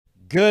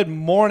Good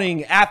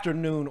morning,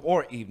 afternoon,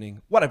 or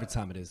evening, whatever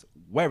time it is,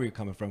 wherever you're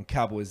coming from,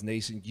 Cowboys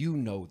Nation, you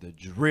know the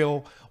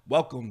drill.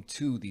 Welcome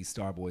to the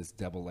Starboys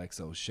Double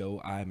XO show.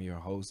 I'm your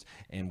host,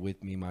 and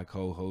with me, my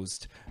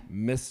co-host,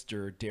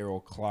 Mr.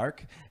 Daryl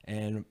Clark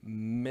and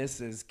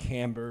Mrs.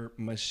 Camber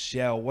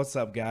Michelle. What's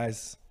up,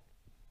 guys?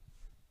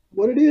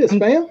 What it is,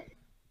 fam?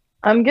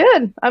 I'm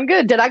good.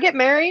 Did I get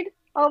married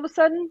all of a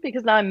sudden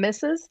because now I'm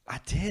Mrs.? I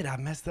did. I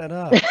messed that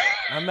up.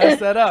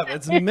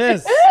 It's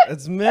Miss.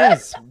 It's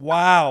Miss.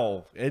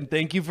 Wow. And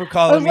thank you for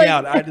calling me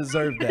out. I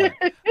deserve that.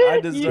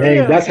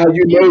 Dang, that's how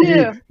you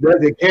know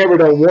the camera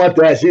don't want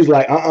that. She's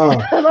like,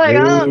 Like,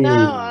 oh, no,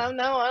 I'm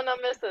not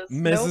Mrs.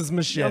 Mrs. Nope,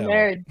 Michelle. I'm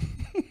married.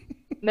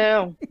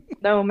 No,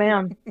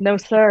 ma'am. No,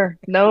 sir.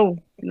 No,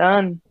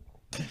 none.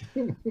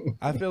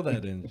 I feel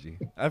that energy.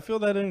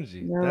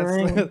 No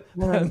ring.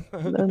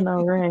 There's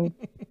no ring.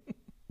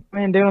 I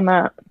ain't doing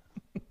that.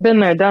 Been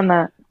there, done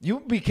that. You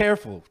be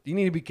careful. You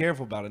need to be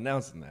careful about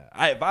announcing that.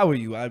 If I were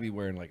you, I'd be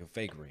wearing like a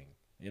fake ring.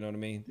 You know what I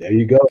mean? There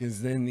you go.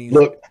 Because then these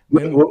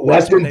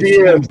watch them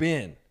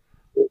DMs.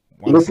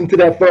 Listen to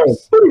that phone.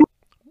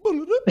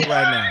 Right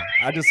now.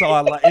 I just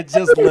saw it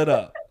just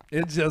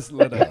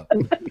lit up.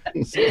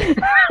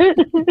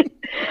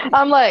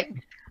 I'm like,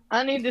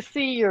 I need to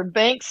see your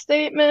bank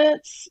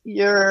statements,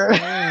 your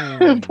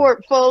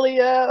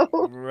portfolio.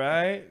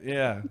 Right?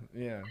 Yeah.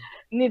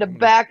 Need a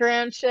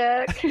background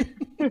check.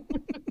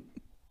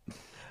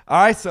 All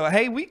right, so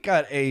hey, we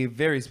got a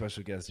very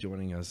special guest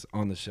joining us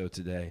on the show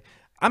today.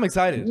 I'm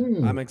excited.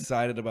 I'm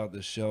excited about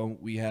this show.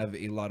 We have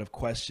a lot of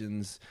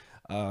questions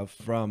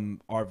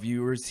from our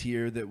viewers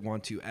here that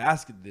want to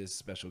ask this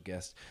special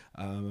guest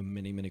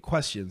many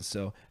questions.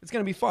 So it's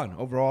going to be fun.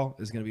 Overall,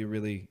 it's going to be a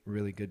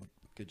really good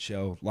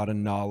show. A lot of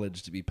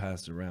knowledge to be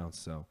passed around.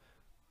 So,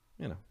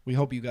 we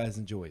hope you guys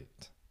enjoy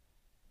it.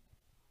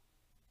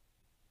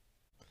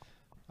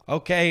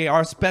 Okay,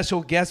 our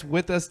special guest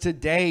with us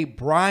today,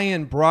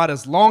 Bryan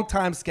Broaddus,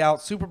 longtime scout,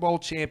 Super Bowl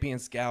champion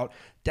scout,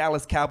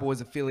 Dallas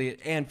Cowboys affiliate,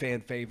 and fan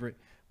favorite.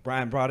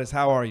 Bryan Broaddus,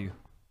 how are you?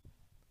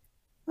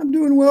 I'm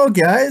doing well,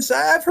 guys.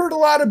 I've heard a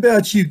lot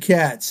about you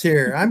cats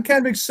here. I'm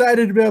kind of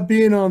excited about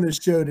being on this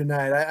show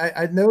tonight.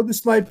 I know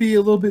this might be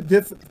a little bit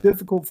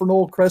difficult for an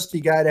old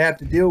crusty guy to have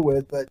to deal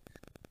with, but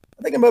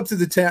I think I'm up to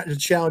the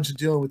challenge of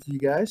dealing with you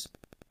guys.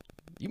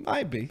 You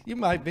might be.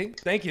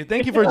 Thank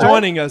you for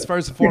joining us,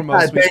 first and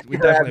foremost. We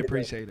definitely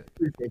appreciate it.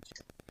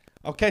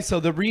 Okay,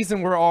 so the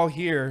reason we're all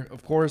here,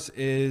 of course,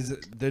 is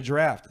the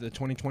draft, the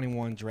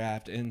 2021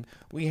 draft, and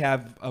we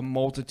have a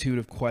multitude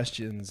of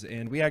questions,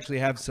 and we actually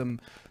have some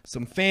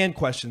fan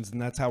questions,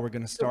 and that's how we're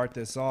going to start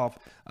this off.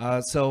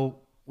 So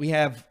we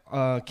have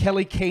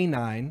Kelly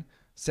K9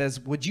 says,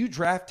 would you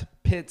draft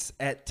Pitts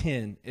at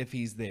 10 if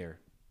he's there?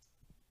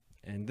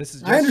 And this is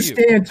just I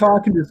understand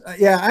talking to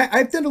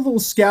I've done a little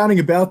scouting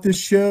about this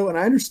show, and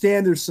I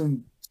understand there's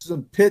some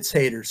Pitts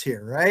haters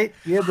here, right?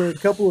 You have a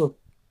couple of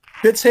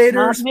Pitts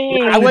haters.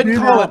 I wouldn't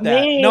call it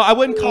that. No, I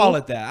wouldn't call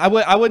it that.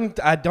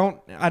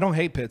 I don't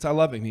hate Pitts. I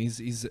love him.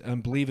 He's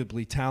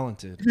unbelievably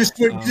talented.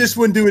 Just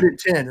wouldn't do it at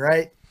 10,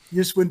 right?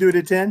 You just wouldn't do it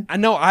at 10? I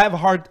know I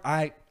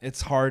have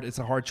it's hard. It's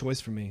a hard choice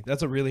for me.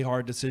 That's a really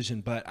hard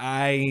decision, but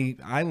I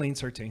lean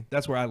 13.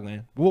 That's where I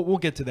land. We'll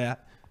get to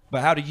that.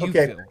 But how do you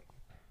feel?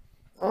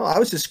 Oh, I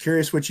was just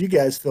curious what you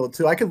guys feel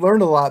too. I could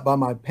learn a lot by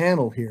my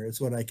panel here is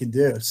what I can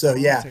do. So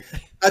yeah,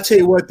 I'll tell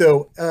you what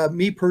though,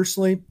 me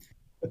personally,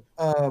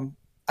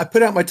 I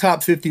put out my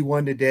top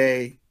 51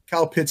 today.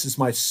 Kyle Pitts is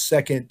my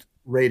second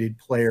rated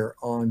player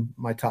on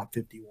my top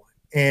 51.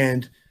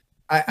 And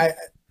I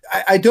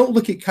don't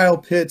look at Kyle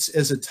Pitts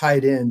as a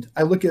tight end.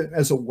 I look at him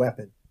as a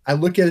weapon. I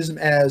look at him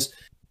as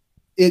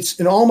it's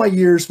in all my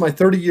years, my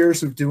 30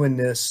 years of doing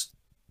this,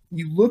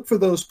 you look for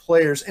those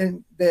players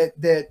and that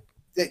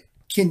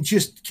can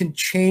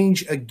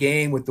change a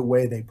game with the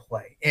way they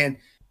play. And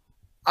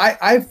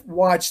I've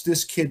watched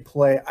this kid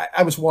play.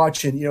 I was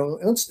watching,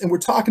 and we're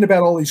talking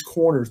about all these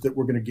corners that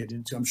we're going to get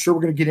into. I'm sure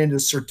we're going to get into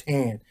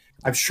Surtain.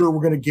 I'm sure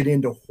we're going to get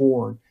into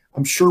Horn.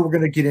 I'm sure we're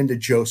going to get into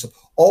Joseph.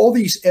 All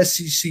these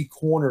SEC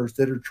corners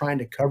that are trying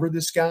to cover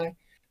this guy,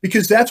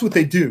 because that's what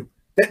they do.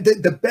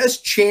 The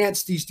best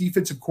chance these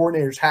defensive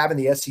coordinators have in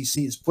the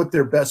SEC is put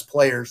their best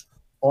players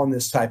on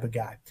this type of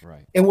guy.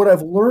 Right. And what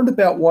I've learned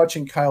about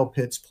watching Kyle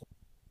Pitts play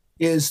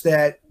is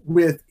that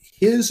with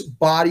his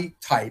body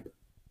type,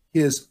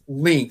 his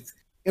length,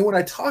 and when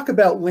I talk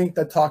about length,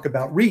 I talk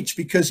about reach,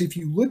 because if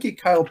you look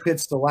at Kyle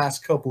Pitts the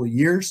last couple of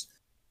years,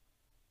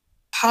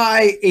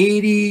 high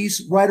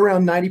 80s, right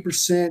around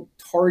 90%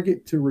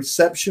 target to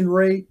reception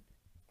rate.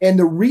 And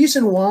the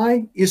reason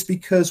why is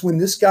because when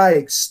this guy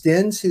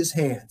extends his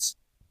hands,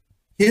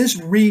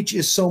 his reach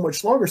is so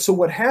much longer. So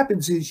what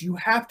happens is you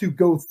have to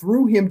go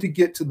through him to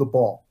get to the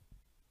ball.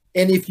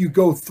 And if you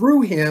go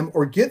through him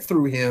or get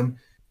through him,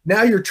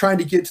 now you're trying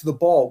to get to the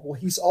ball. Well,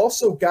 he's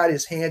also got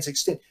his hands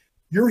extended.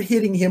 You're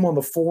hitting him on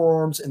the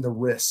forearms and the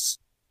wrists.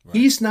 Right.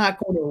 He's not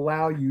going to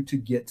allow you to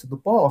get to the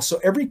ball. So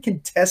every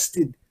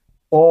contested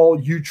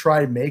ball you try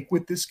to make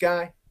with this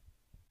guy,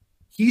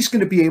 he's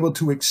going to be able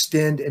to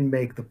extend and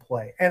make the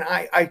play. And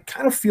I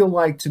kind of feel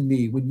like, to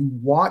me, when you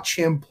watch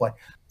him play,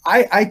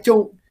 I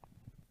don't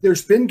 –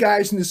 there's been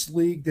guys in this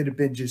league that have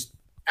been just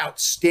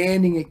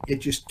outstanding at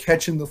just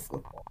catching the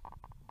football.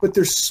 But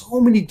there's so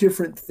many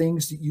different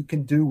things that you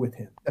can do with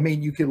him. I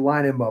mean, you can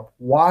line him up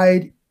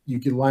wide.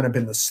 You could line up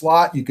in the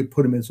slot. You could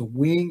put him as a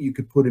wing. You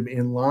could put him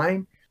in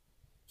line.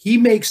 He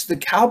makes the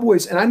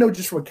Cowboys – and I know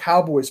just from a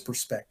Cowboys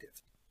perspective,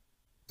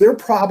 their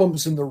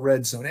problems in the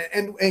red zone.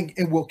 And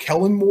will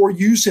Kellen Moore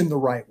use him the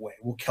right way?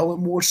 Will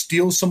Kellen Moore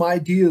steal some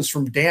ideas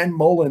from Dan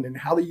Mullen and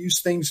how they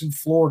use things in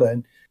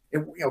Florida?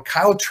 And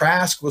Kyle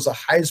Trask was a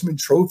Heisman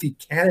Trophy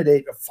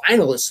candidate, a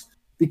finalist,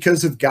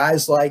 because of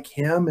guys like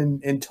him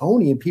and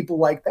Tony and people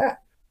like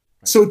that.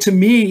 So to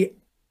me,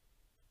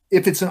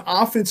 if it's an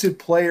offensive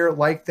player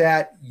like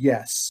that,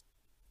 yes.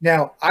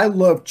 Now, I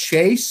love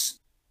Chase.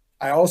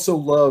 I also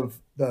love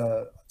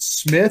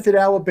Smith at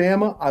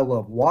Alabama. I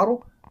love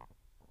Waddle.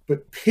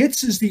 But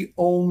Pitts is the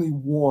only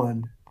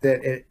one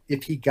that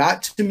if he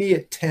got to me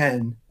at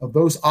 10 of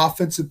those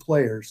offensive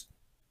players,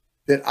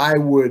 that I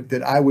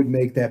would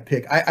make that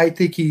pick. I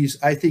think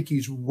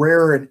he's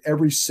rare in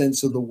every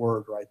sense of the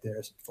word right there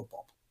as a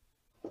football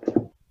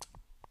player.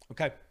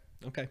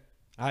 Okay.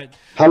 All right.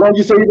 How long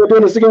you say you were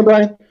doing this again,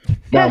 Brian?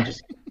 No, I'm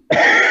just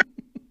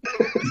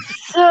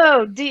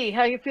So, D,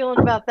 how you feeling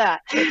about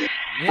that?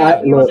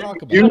 Yeah, you want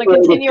to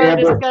continue our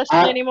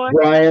discussion anymore?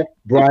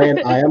 Brian,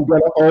 I am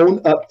going to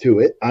own up to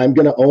it. I'm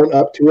going to own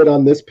up to it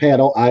on this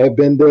panel. I have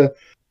been the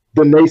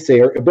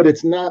naysayer, but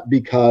it's not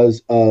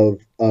because of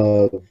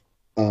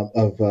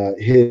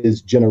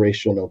his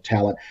generational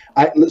talent.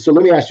 So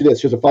let me ask you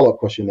this. Here's a follow-up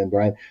question then,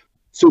 Brian.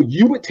 So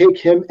you would take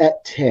him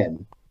at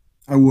 10?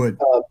 I would.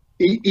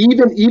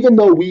 Even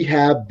though we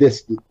have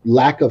this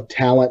lack of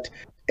talent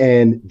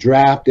and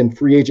draft and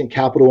free agent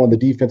capital on the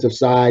defensive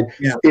side,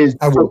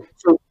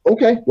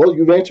 okay. Well,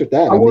 you've answered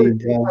that.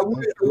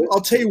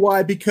 I'll tell you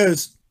why,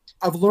 because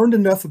I've learned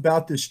enough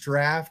about this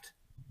draft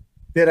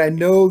that I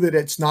know that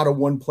it's not a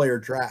one-player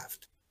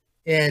draft.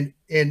 And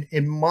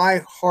in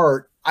my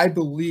heart, I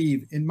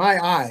believe, in my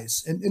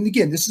eyes, and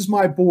again, this is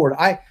my board.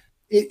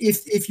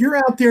 If you're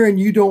out there and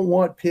you don't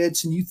want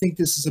Pitts and you think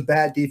this is a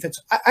bad defense,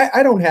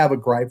 I don't have a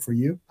gripe for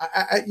you.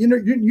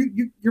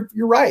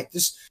 You're right.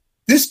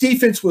 This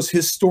defense was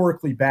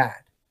historically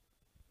bad,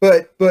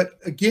 but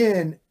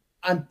again,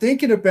 I'm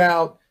thinking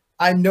about.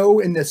 I know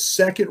in the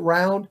second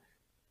round,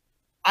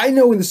 I've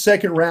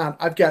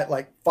got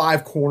like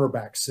 5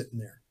 cornerbacks sitting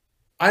there.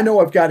 I know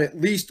I've got at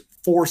least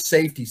 4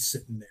 safeties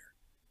sitting there.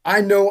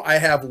 I know I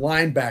have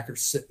linebackers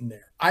sitting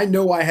there. I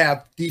know I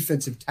have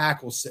defensive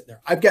tackles sitting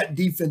there. I've got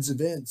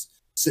defensive ends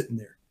sitting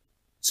there.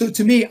 So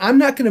to me, I'm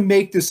not going to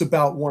make this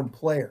about one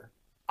player.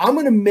 I'm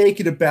going to make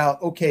it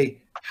about,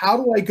 okay, how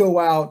do I go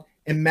out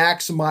and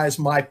maximize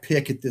my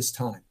pick at this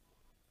time?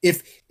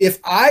 If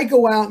I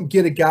go out and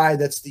get a guy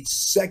that's the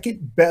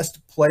second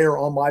best player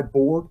on my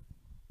board,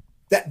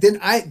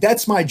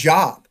 that's my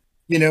job,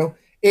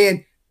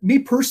 And me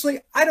personally,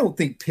 I don't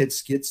think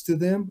Pitts gets to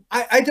them.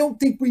 I don't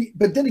think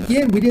but then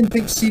again, we didn't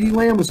think CeeDee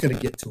Lamb was going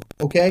to get to him,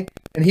 okay?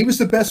 And he was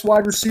the best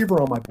wide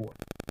receiver on my board.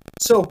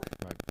 So,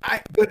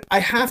 but I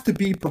have to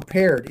be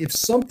prepared. If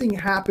something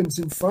happens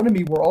in front of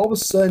me where all of a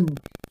sudden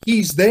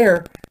he's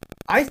there,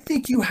 I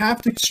think you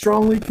have to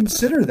strongly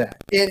consider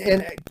that.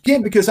 And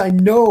again, because I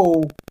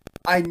know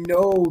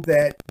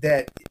that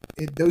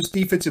those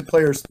defensive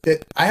players,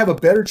 that I have a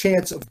better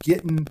chance of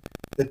getting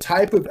the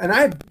type of, and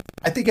I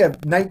think I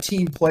have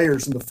 19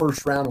 players in the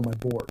first round on my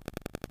board.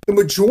 The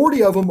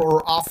majority of them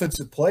are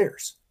offensive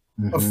players.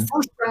 Of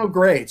first round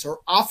grades are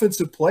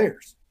offensive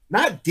players,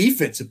 not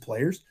defensive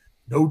players.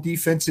 No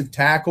defensive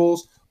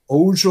tackles.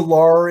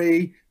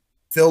 Ojulari,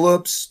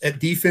 Phillips at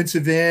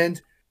defensive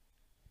end.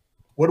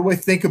 What do I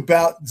think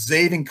about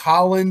Zaven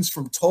Collins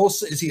from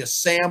Tulsa? Is he a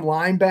Sam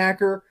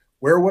linebacker?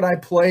 Where would I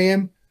play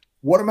him?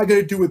 What am I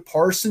going to do with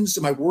Parsons?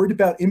 Am I worried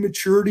about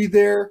immaturity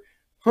there?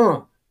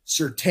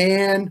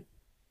 Surtain,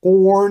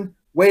 Horn.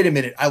 Wait a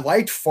minute. I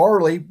liked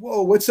Farley.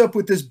 Whoa, what's up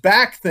with this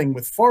back thing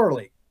with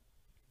Farley?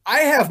 I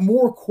have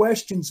more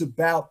questions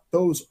about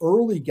those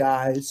early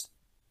guys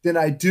than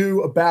I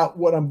do about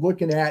what I'm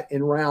looking at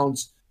in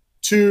rounds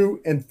 2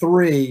 and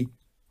 3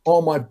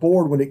 on my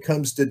board when it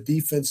comes to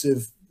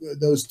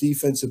those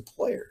defensive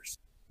players.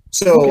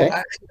 So okay.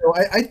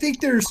 I think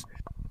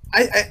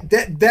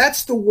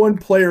that's the one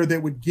player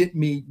that would get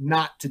me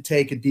not to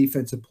take a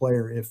defensive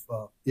player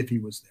if he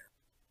was there.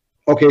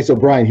 Okay, so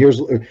Brian,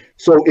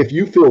 so if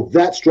you feel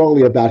that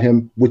strongly about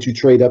him, would you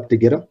trade up to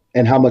get him,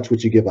 and how much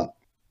would you give up?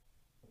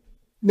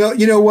 No,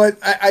 you know what?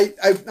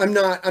 I'm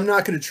not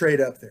going to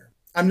trade up there.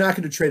 I'm not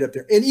going to trade up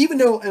there. And even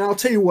though, and I'll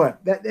tell you what,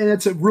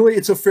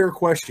 it's a fair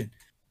question,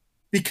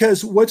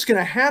 because what's going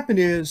to happen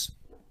is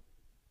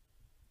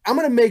I'm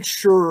going to make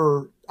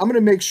sure I'm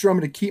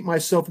going to keep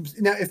myself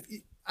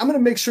I'm going to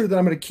make sure that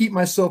I'm going to keep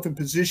myself in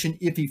position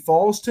if he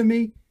falls to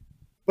me.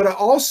 But I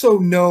also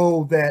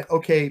know that,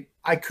 okay,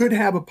 I could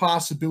have a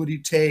possibility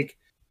to take.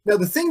 Now,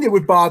 the thing that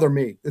would bother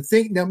me,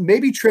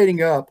 maybe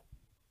trading up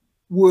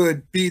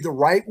would be the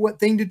right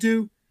thing to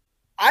do.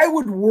 I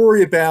would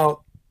worry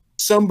about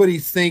somebody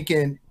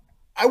thinking,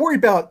 I worry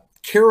about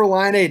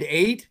Carolina at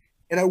 8,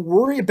 and I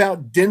worry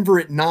about Denver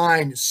at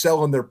 9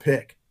 selling their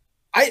pick.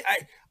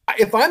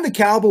 If I'm the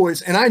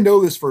Cowboys, and I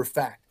know this for a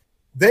fact,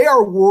 they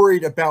are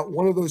worried about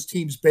one of those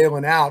teams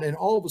bailing out. And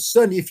all of a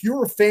sudden, if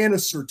you're a fan of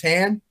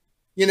Surtain,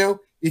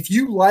 if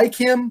you like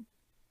him,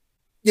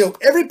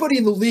 everybody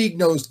in the league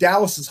knows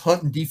Dallas is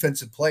hunting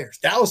defensive players.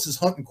 Dallas is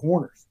hunting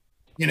corners.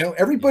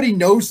 Everybody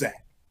knows that.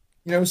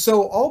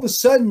 So all of a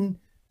sudden,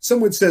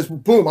 someone says, well,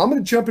 boom, I'm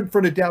going to jump in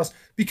front of Dallas.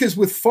 Because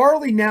with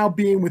Farley now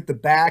being with the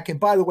back, and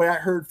by the way, I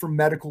heard from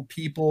medical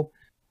people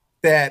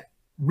that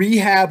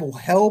rehab will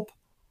help,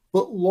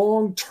 but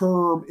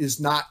long-term is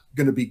not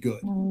going to be good.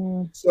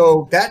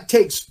 So that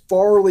takes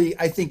Farley,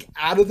 I think,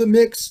 out of the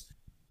mix.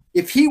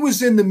 If he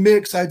was in the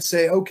mix, I'd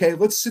say, okay,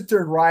 let's sit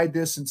there and ride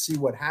this and see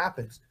what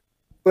happens.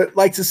 But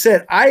like I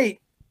said, I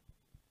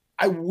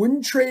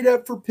wouldn't trade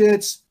up for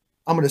Pitts.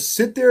 I'm going to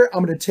sit there.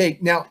 I'm going to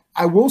take – now,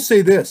 I will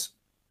say this.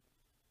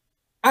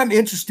 I'm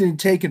interested in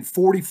taking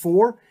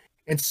 44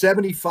 and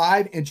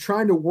 75 and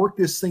trying to work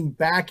this thing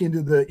back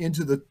into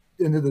the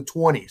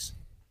 20s.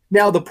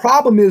 Now, the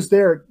problem is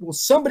will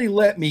somebody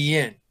let me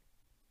in?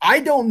 I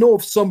don't know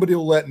if somebody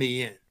will let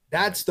me in.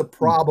 That's the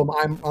problem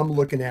I'm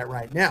looking at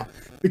right now.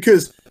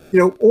 Because,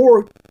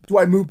 or do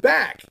I move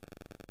back?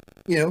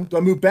 Do I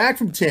move back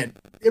from 10?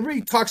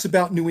 Everybody talks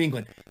about New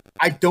England.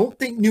 I don't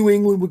think New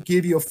England would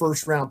give you a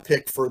first-round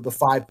pick for the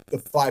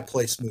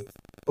five-place move,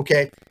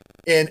 okay?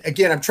 And,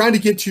 again, I'm trying to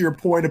get to your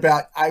point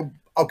about I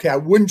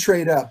wouldn't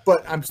trade up,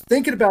 but I'm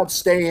thinking about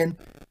staying,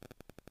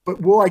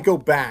 but will I go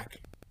back?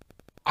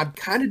 I'm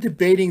kind of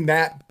debating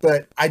that,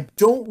 but I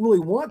don't really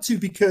want to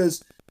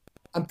because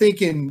I'm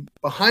thinking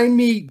behind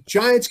me,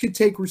 Giants could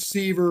take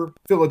receiver,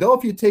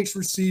 Philadelphia takes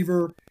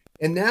receiver,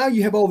 and now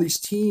you have all these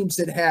teams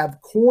that have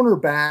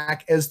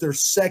cornerback as their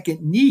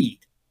second need,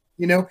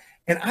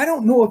 and I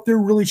don't know if they're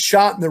really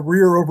shot in the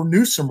rear over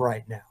Newsome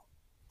right now.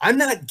 I'm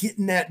not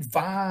getting that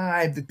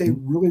vibe that they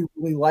really,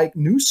 really like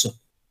Newsome.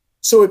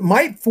 So it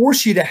might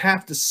force you to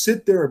have to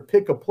sit there and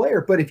pick a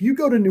player. But if you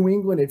go to New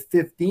England at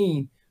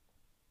 15,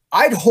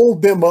 I'd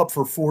hold them up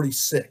for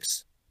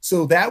 46.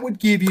 So that would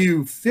give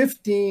you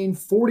 15,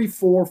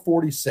 44,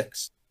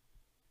 46.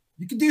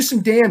 You can do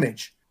some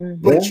damage,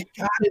 but you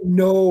got to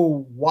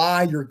know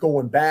why you're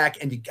going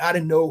back, and you got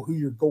to know who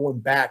you're going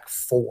back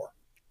for,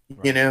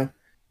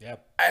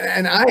 Yep.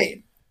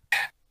 And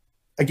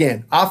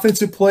again,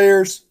 offensive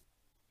players,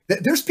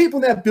 there's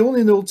people in that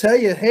building that will tell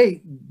you,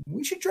 hey,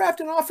 we should draft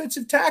an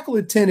offensive tackle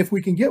at 10 if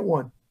we can get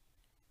one,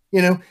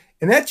 and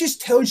that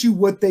just tells you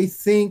what they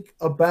think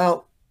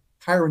about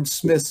Tyron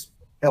Smith's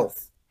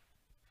health.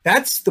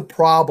 That's the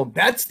problem.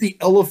 That's the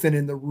elephant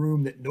in the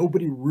room that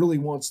nobody really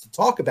wants to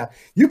talk about.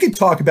 You can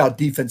talk about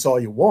defense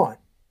all you want,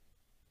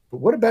 but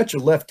what about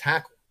your left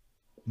tackle?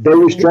 They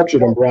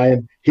restructured him,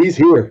 Brian. He's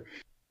here.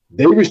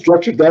 They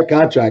restructured that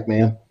contract,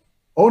 man.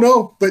 Oh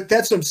no, but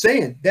that's what I'm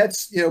saying.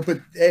 That's but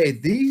hey,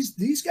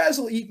 these guys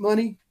will eat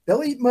money.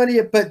 They'll eat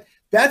money, but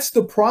that's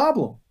the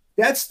problem.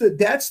 That's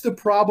the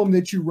problem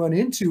that you run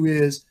into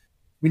is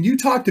when you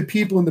talk to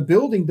people in the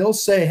building, they'll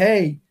say,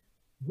 hey,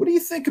 what do you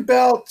think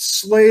about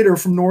Slater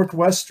from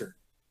Northwestern?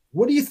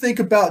 What do you think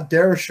about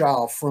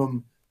Darashall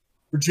from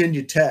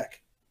Virginia Tech?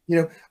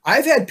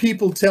 I've had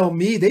people tell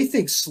me they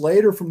think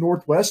Slater from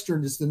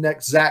Northwestern is the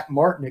next Zach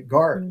Martin at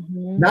guard.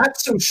 Mm-hmm. Not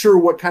so sure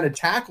what kind of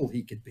tackle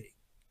he could be.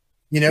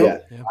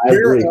 I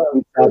agree.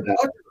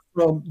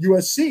 From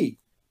USC.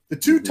 The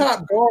two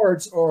top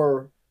guards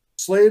are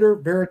Slater,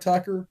 Vera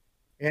Tucker,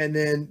 and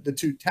then the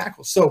two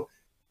tackles. So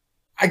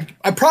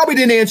I probably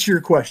didn't answer your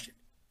question.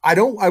 I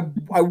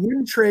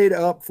wouldn't trade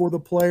up for the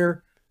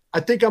player. I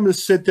think I'm going to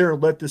sit there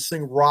and let this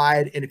thing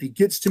ride. And if he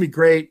gets to me,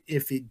 great.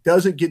 If he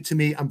doesn't get to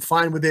me, I'm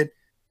fine with it.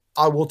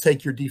 I will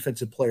take your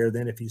defensive player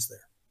then if he's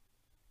there.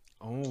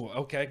 Oh,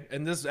 okay.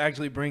 And this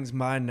actually brings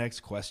my next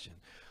question.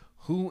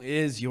 Who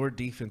is your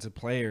defensive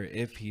player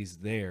if he's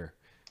there?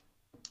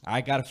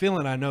 I got a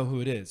feeling I know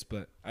who it is,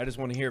 but I just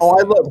want to hear from you.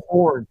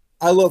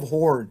 I love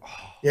Horn.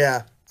 Oh.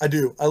 Yeah, I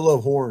do. I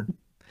love Horn.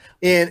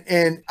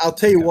 And I'll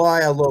tell you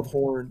why I love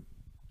Horn.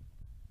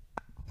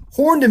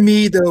 Horn to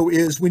me, though,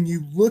 is when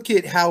you look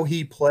at how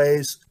he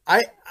plays,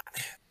 I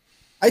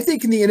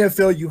think in the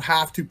NFL you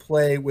have to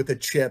play with a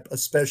chip,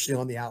 especially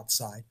on the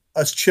outside,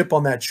 a chip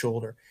on that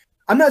shoulder.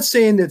 I'm not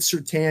saying that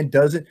Surtain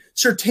doesn't.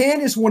 Surtain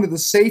is one of the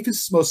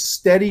safest, most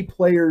steady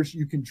players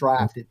you can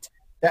draft it.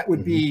 That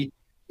would be,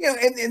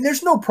 and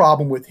there's no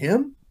problem with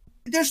him.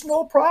 There's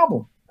no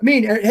problem. I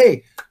mean,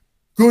 hey,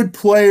 good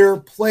player,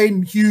 played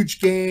in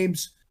huge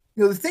games.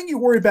 The thing you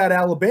worry about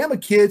Alabama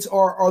kids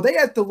are they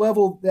at the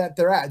level that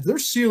they're at? Their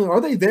ceiling, are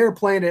they there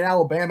playing at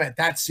Alabama at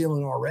that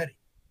ceiling already?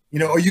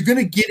 Are you going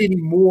to get any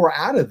more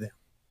out of them?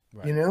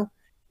 Right.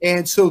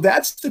 And so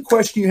that's the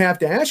question you have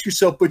to ask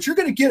yourself. But you're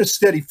going to get a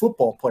steady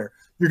football player.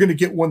 You're going to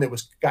get one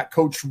that got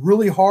coached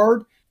really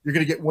hard. You're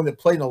going to get one that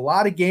played in a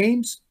lot of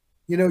games.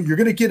 You're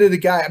going to get a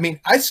guy. I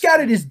mean, I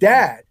scouted his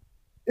dad.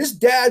 His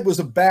dad was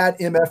a bad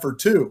MFer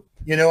too.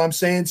 You know what I'm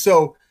saying?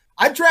 So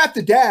I draft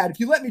a dad. If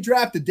you let me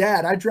draft a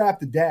dad, I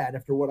draft a dad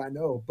after what I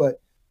know.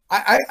 But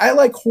I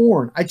like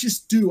Horn. I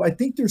just do. I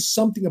think there's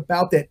something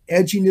about that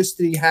edginess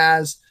that he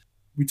has.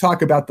 We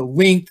talk about the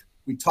length.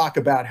 We talk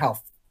about how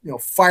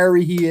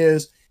fiery he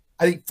is.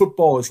 I think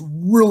football is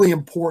really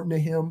important to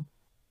him.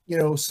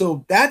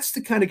 So that's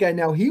the kind of guy.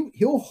 Now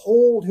he'll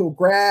hold, he'll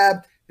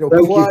grab, he'll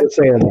clutch, keep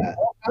saying that.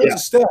 All kinds of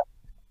stuff.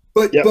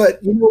 But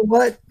you know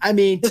what? I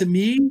mean, to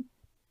me,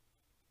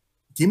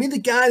 give me the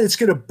guy that's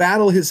going to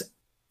battle his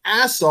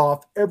ass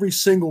off every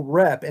single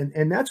rep,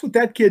 and that's what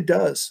that kid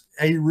does.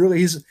 And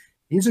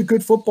he's a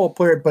good football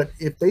player. But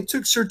if they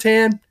took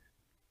Surtain,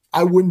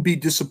 I wouldn't be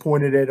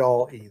disappointed at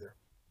all either.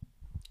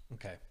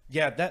 Okay.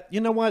 Yeah,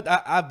 you know what?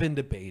 I've been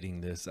debating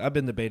this.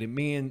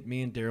 Me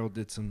and Daryl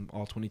did some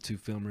all-22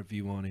 film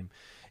review on him,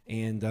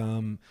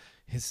 and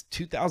his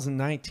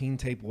 2019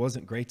 tape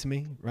wasn't great to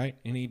me, right?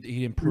 And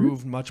he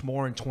improved much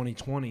more in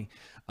 2020,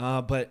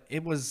 but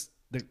it was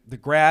the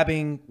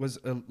grabbing was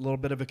a little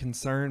bit of a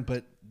concern.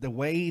 But the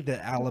way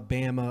that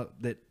Alabama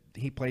that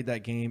he played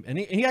that game, and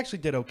he actually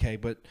did okay,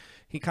 but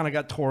he kind of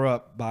got tore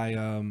up by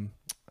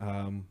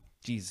Devonta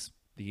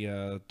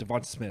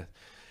Smith.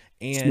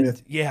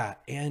 And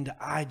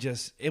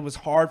it was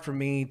hard for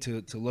me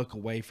to look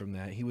away from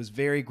that. He was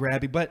very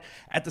grabby, but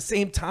at the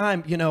same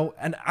time,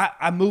 and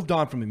I moved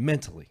on from him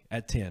mentally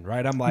at 10,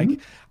 right? I'm like,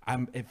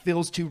 it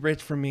feels too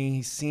rich for me.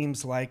 He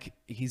seems like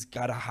he's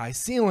got a high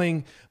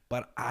ceiling,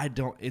 but I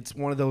don't. It's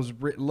one of those a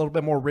little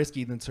bit more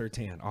risky than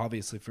Surtain,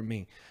 obviously for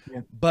me.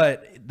 Yeah.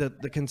 But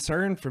the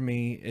concern for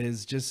me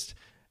is just,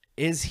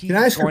 is he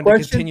going to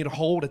continue to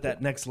hold at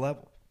that next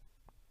level?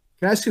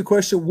 Can I ask you a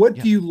question? What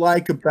do you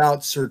like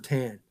about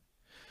Surtain?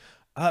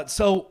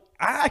 So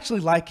I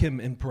actually like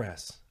him in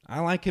press.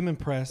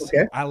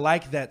 Okay. I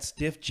like that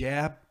stiff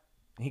jab.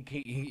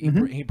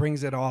 He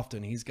brings it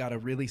often. He's got a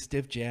really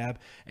stiff jab,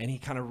 and he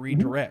kind of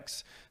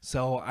redirects.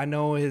 So I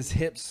know his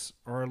hips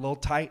are a little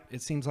tight,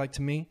 it seems like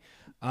to me.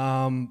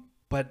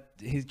 But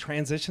he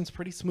transitions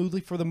pretty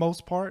smoothly for the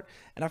most part.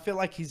 And I feel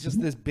like he's just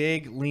this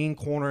big, lean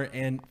corner.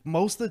 And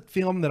most of the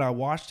film that I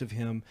watched of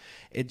him,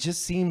 it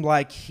just seemed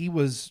like he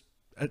was –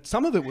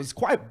 some of it was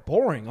quite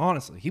boring,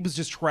 honestly. He was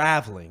just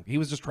traveling. He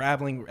was just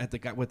traveling at the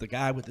guy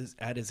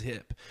at his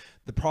hip.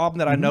 The problem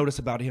that I noticed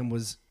about him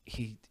was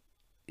he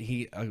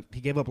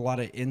gave up a lot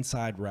of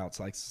inside routes,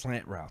 like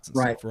slant routes and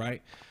stuff,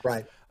 right?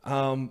 Right.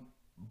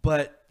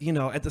 But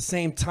at the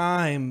same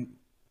time,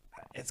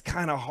 it's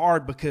kind of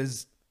hard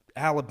because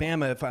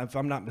Alabama, if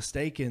I'm not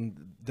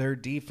mistaken, their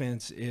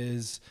defense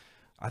is,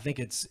 I think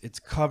it's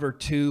cover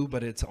 2,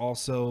 but it's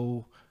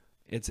also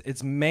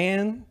it's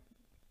man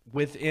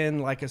within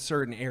like a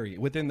certain area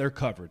within their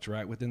coverage,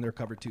 right? Within their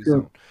cover 2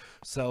 zone.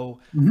 So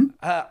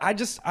I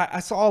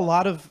saw a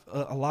lot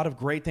of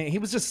great things. He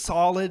was just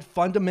solid,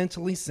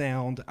 fundamentally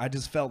sound. I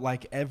just felt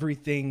like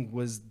everything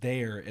was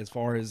there as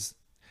far as,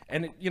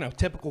 and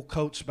typical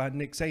coach by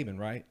Nick Saban,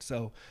 right?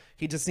 So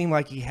he just seemed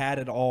like he had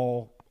it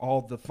all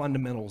the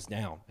fundamentals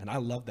down, and I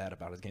love that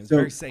about his game. It's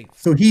very safe.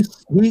 So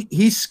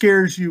he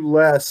scares you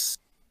less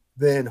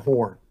than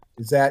Horn.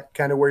 Is that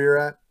kind of where you're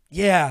at?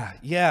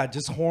 Yeah.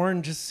 Just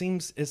Horn just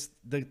seems, it's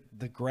the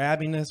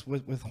grabbiness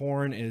with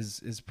Horn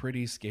is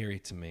pretty scary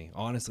to me,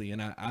 honestly.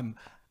 And I'm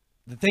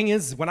the thing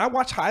is, when I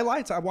watched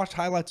highlights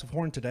of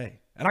Horn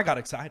today, and I got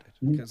excited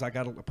because I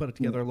put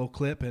together a little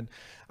clip, and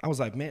I was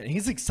like, man,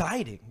 he's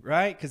exciting,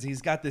 right? Because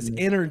he's got this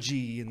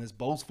energy and this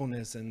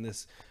boastfulness and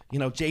this,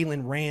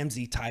 Jalen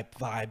Ramsey type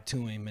vibe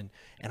to him, and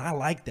I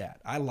like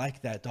that. I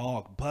like that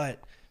dog,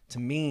 but to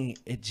me,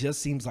 it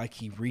just seems like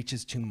he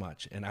reaches too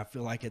much, and I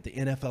feel like at the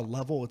NFL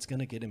level, it's going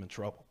to get him in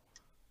trouble.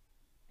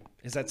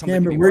 Is that something?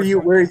 Cameron, where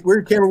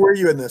are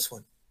you in this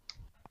one?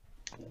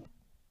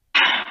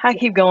 I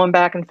keep going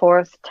back and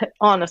forth.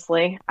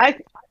 Honestly, I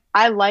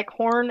like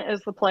Horn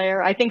as the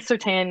player. I think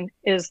Surtain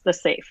is the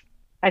safe.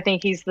 I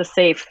think he's the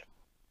safe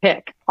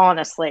pick.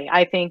 Honestly,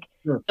 I think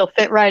he'll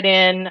fit right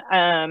in.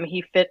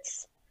 He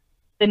fits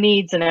the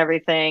needs and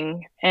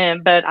everything.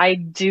 But I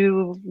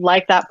do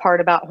like that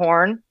part about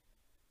Horn.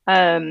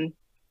 I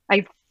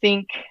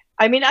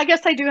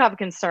guess I do have a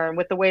concern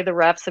with the way the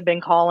refs have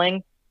been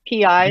calling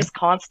PIs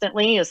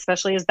constantly,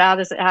 especially as bad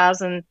as it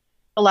has in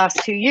the last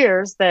 2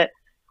 years, that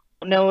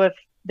I don't know if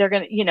they're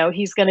going to,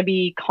 he's going to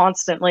be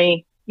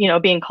constantly,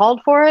 being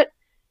called for it.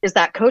 Is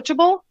that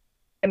coachable?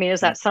 I mean,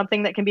 is that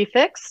something that can be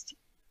fixed?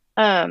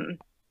 I'm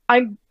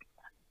not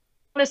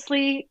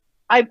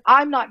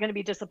going to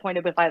be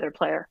disappointed with either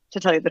player, to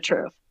tell you the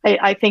truth.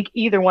 I think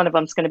either one of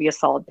them is going to be a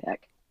solid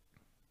pick.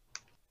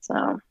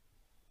 So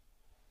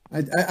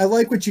I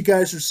like what you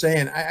guys are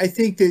saying. I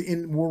think that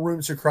in war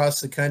rooms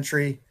across the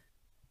country,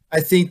 I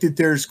think that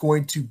there's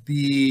going to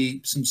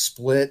be some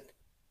split,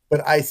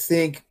 but I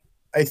think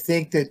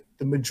that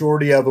the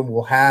majority of them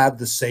will have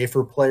the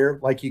safer player,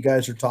 like you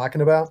guys are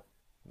talking about.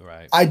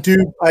 Right. I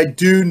do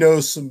know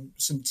some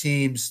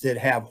teams that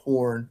have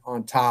Horn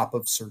on top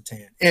of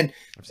Surtain,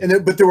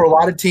 but there were a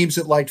lot of teams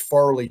that liked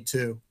Farley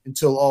too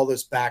until all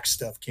this back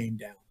stuff came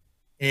down,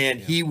 and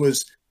he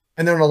was.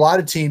 And then a lot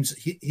of teams,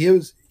 he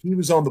was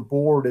on the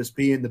board as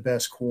being the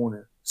best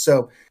corner.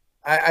 So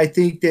I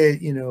think that,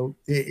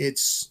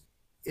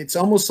 it's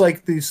almost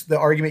like the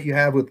argument you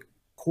have with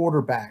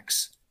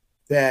quarterbacks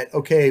that,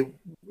 okay,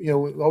 we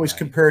always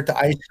compare it to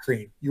ice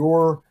cream.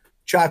 Your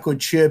chocolate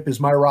chip is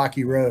my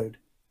rocky road,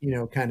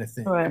 kind of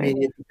thing. Right. I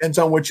mean, it depends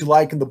on what you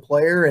like in the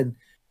player, and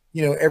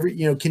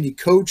can you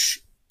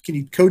coach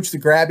the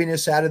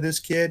grabbiness out of this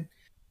kid?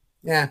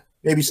 Yeah,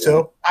 maybe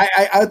so.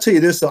 I'll tell you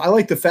this though, I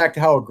like the fact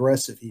of how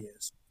aggressive he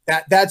is.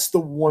 That's the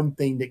one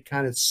thing that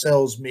kind of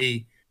sells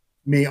me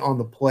on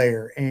the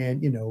player.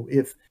 And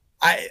if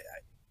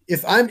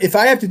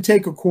I have to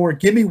take a corner,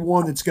 give me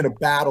one that's going to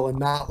battle and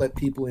not let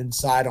people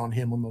inside on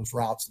him on those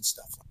routes and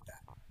stuff like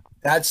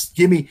that.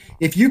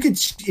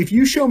 If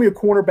you show me a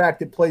cornerback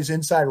that plays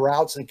inside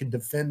routes and can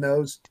defend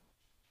those,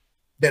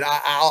 then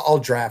I'll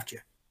draft you.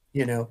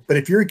 But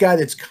if you're a guy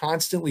that's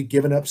constantly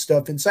giving up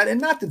stuff inside, and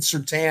not that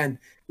Surtain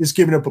is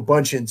giving up a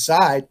bunch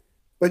inside,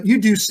 but you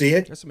do see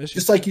it,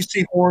 just like you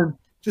see Horn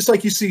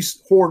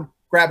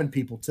grabbing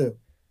people too.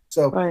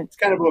 So It's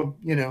kind of a,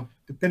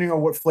 depending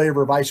on what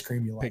flavor of ice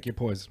cream you like. Pick your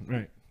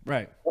poison.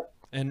 Right.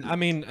 And I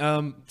mean,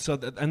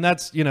 and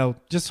that's,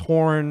 just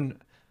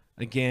Horn.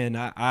 Again,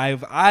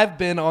 I've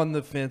been on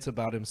the fence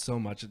about him so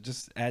much,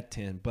 just at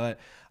 10, but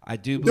I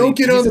do believe don't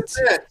get on the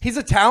fence. He's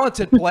a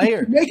talented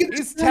player.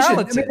 He's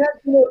talented. I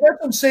mean, that's what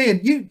I'm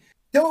saying. You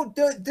don't.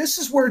 This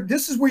is where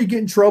you get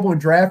in trouble in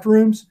draft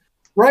rooms.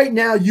 Right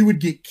now, you would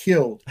get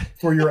killed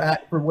for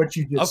what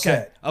you just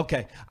said.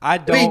 Okay. I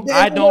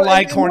don't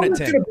like Horn at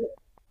 10.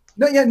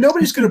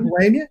 Nobody's going to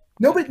blame you.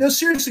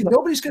 Seriously,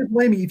 nobody's going to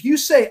blame you if you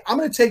say I'm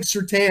going to take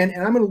Surtain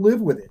and I'm going to live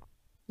with it.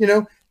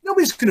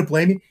 Nobody's going to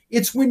blame you.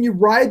 It's when you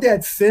ride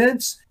that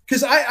fence.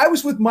 Because I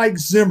was with Mike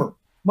Zimmer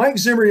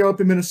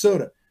up in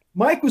Minnesota.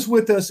 Mike was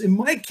with us, and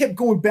Mike kept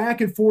going back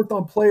and forth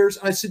on players.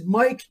 I said,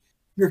 Mike,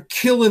 you're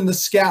killing the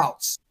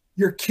scouts.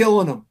 You're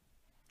killing them.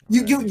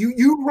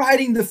 You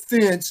riding the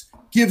fence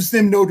gives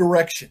them no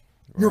direction.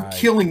 You're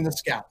killing the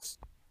scouts.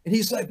 And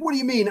he's like, what do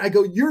you mean? I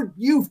go,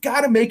 you've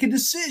got to make a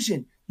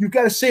decision. You've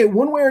got to say it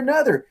one way or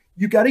another.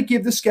 You got to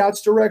give the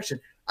scouts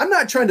direction. I'm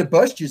not trying to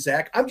bust you,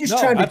 Zach. I'm just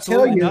trying to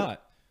tell you.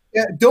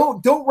 Yeah,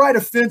 don't ride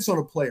a fence on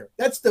a player.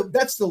 That's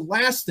the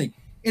last thing.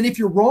 And if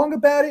you're wrong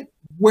about it,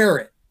 wear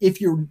it. If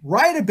you're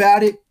right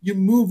about it, you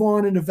move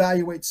on and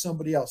evaluate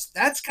somebody else.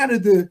 That's kind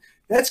of the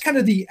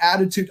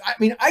attitude. I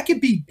mean, I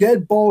could be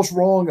dead balls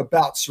wrong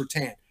about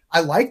Surtain.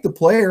 I like the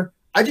player.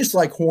 I just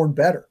like Horn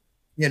better,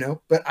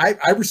 But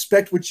I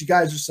respect what you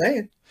guys are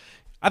saying.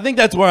 I think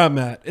that's where I'm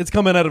at. It's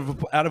coming out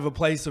of a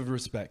place of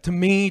respect. To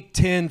me,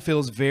 10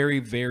 feels very,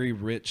 very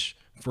rich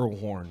for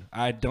Horn.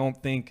 I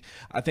think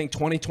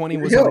 2020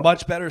 was a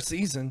much better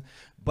season,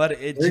 but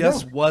it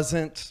just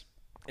wasn't.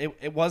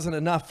 It wasn't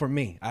enough for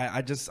me.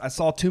 I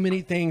saw too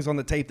many things on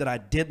the tape that I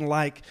didn't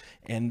like,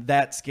 and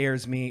that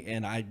scares me.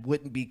 And I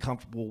wouldn't be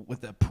comfortable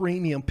with a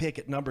premium pick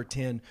at number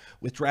 10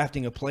 with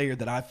drafting a player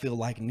that I feel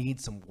like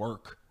needs some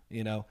work.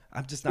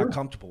 I'm just not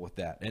comfortable with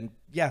that. And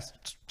yes,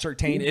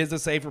 Surtain is a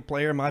safer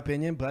player in my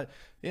opinion, but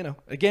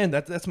again,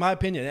 that's my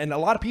opinion. And a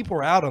lot of people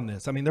are out on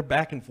this. I mean, they're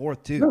back and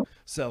forth too. Yeah.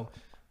 So.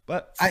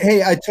 But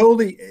I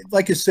totally,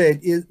 like I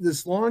said,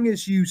 as long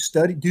as you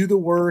do the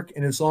work,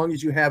 and as long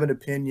as you have an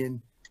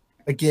opinion,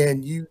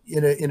 again, you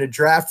in a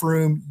draft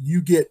room,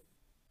 you get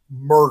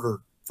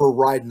murdered for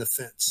riding the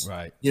fence.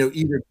 Right.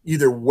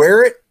 Either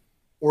wear it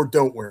or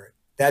don't wear it.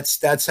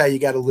 That's how you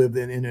got to live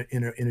in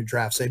a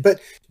draft state. But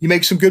you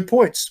make some good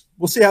points.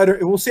 We'll see how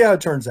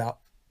it turns out.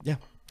 Yeah.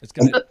 It's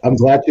gonna. I'm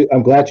glad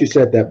you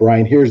said that,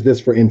 Brian. Here's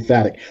this for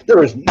emphatic.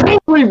 There is no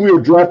way we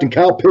were drafting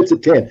Kyle Pitts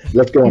at 10.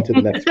 Let's go on to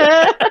the next one.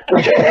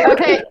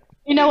 Okay.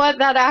 You know what?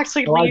 That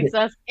actually leads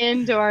us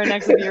into our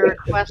next viewer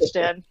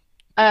question.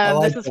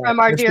 This is from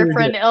our dear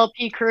friend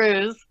LP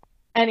Cruz.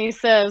 And he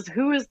says,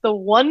 who is the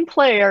one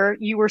player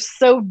you were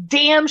so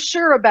damn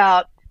sure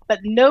about, but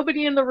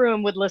nobody in the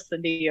room would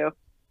listen to you?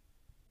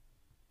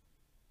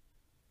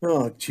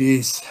 Oh,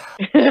 geez.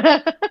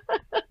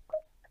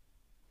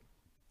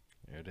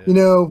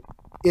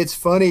 It's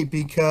funny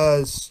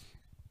because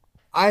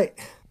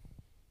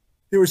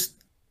we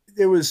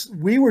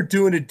were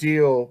doing a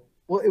deal.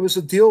 Well, it was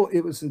a deal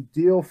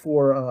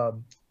for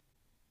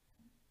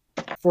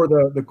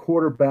the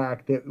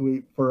quarterback that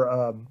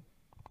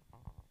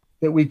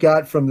we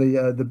got from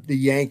the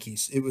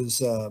Yankees. It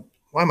was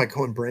why am I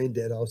going brain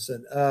dead all of a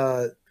sudden?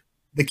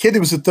 The kid that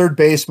was a third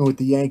baseman with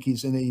the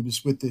Yankees, and he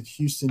was with the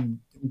Houston.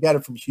 We got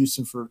it from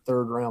Houston for a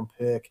third-round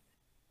pick.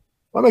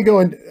 Why am I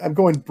going? I'm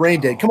going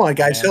brain dead. Come on,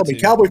 guys, help me.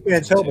 Cowboy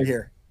fans, help me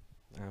here.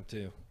 I'm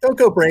too. Don't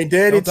go brain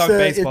dead. Don't talk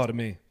baseball to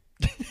me.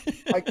 Drew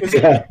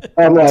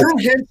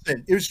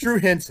Henson. It was Drew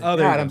Henson. Oh,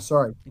 God, I'm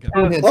sorry.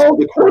 Okay. Oh,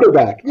 the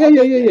quarterback. Yeah.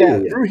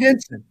 Drew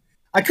Henson.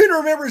 I couldn't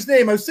remember his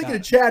name. I was thinking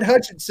of Chad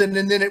Hutchinson,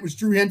 and then it was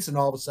Drew Henson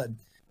all of a sudden.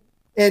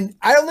 And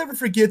I'll never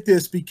forget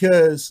this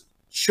because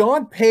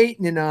Sean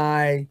Payton and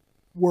I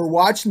were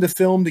watching the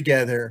film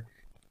together,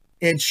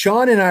 and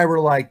Sean and I were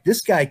like,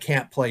 this guy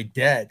can't play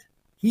dead.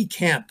 He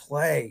can't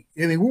play.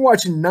 I mean, we're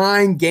watching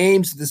 9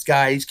 games of this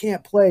guy. He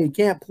can't play.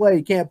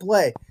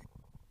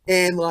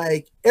 And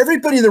like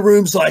everybody in the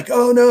room's like,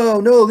 oh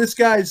no, this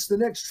guy's the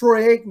next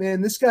Troy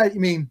Aikman. This guy, I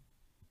mean,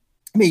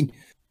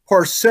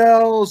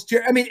 Parcells,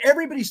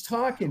 everybody's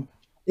talking.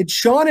 And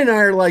Sean and I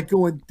are like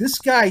going, this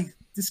guy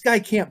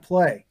can't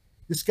play.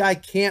 This guy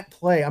can't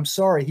play. I'm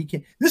sorry, he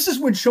can't. This is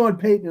when Sean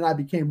Payton and I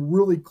became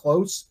really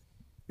close,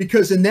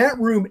 because in that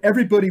room,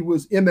 everybody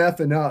was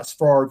MFing us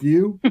for our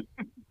view.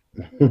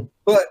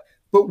 But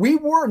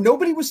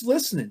nobody was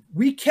listening.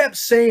 We kept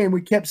saying,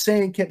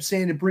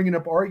 and bringing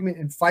up argument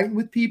and fighting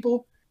with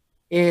people.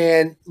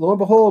 And lo and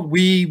behold,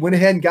 we went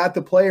ahead and got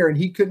the player, and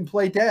he couldn't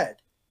play dead.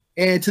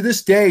 And to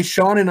this day,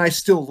 Sean and I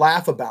still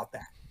laugh about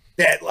that.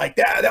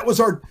 That was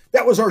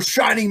our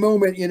shining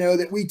moment,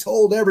 that we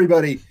told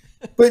everybody.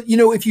 But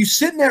if you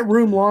sit in that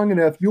room long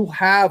enough, you'll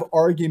have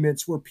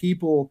arguments where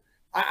people.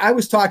 I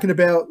was talking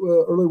about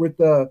earlier with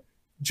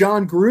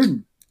John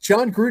Gruden.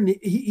 John Gruden,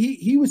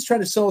 he was trying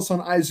to sell us on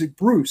Isaac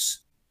Bruce,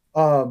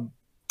 the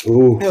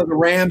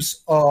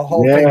Rams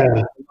Hall of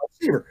Fame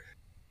receiver,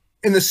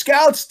 and the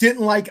scouts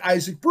didn't like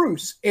Isaac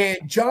Bruce, and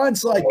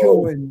John's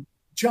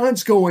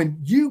going,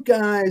 you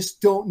guys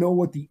don't know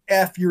what the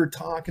F you're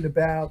talking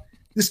about.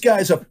 This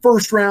guy's a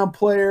first-round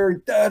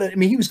player.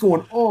 He was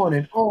going on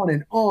and on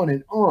and on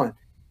and on.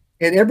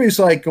 And everybody's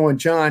like going,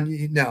 John,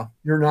 no,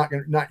 you're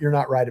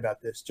not right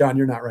about this. John,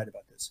 you're not right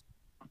about this.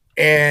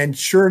 And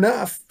sure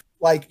enough,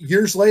 like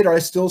years later, I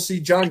still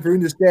see John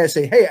Gruden this day. I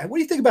say, hey, what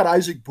do you think about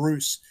Isaac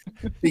Bruce?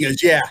 He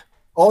goes, yeah,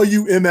 all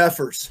you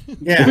MFers.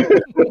 Yeah. You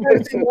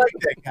didn't like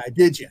that guy,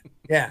 did you?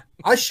 Yeah.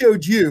 I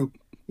showed you,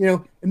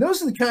 and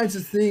those are the kinds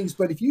of things.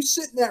 But if you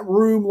sit in that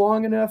room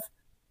long enough,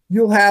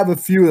 you'll have a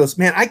few of those.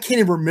 Man, I can't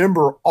even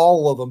remember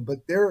all of them, but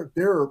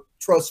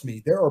trust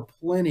me, there are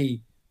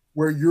plenty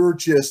where you're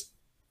just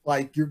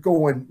like, you're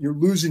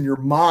losing your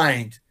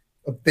mind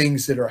of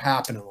things that are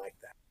happening like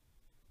that.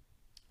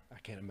 I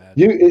can't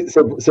imagine.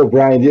 So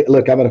Bryan,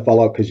 look, I'm going to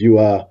follow up because you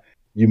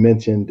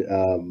mentioned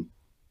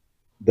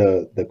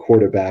the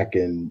quarterback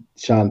and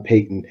Sean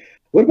Payton.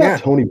 What about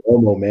Tony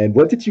Romo, man?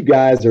 What did you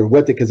guys,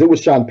 because it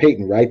was Sean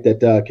Payton, right,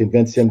 that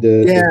convinced him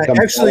to come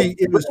actually,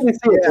 it was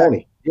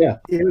Tony. Yeah,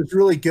 it was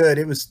really good.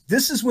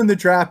 This is when the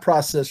draft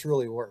process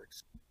really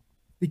works,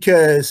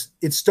 because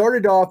it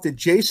started off that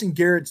Jason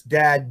Garrett's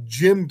dad,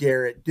 Jim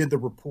Garrett, did the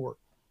report.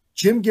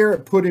 Jim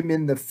Garrett put him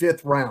in the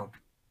 5th round.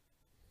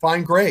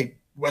 Fine grade.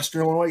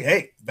 Western Illinois,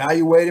 hey,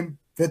 evaluate him,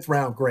 5th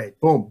round grade.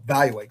 Boom,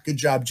 evaluate. Good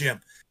job, Jim.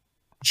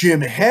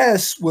 Jim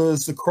Hess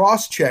was the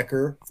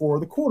cross-checker for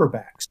the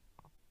quarterbacks.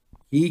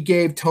 He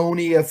gave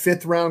Tony a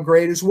 5th round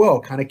grade as well,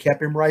 kind of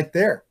kept him right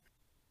there.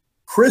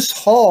 Chris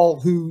Hall,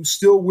 who's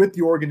still with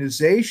the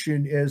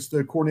organization as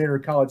the coordinator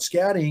of college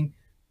scouting,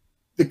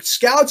 the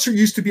scouts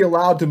used to be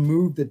allowed to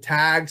move the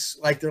tags.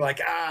 Like they're like,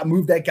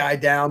 move that guy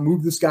down,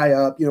 move this guy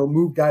up,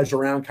 move guys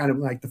around, kind of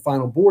like the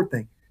final board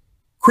thing.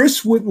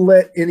 Chris wouldn't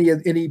let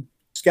any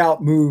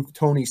scout move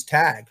Tony's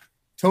tag.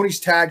 Tony's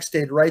tag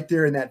stayed right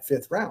there in that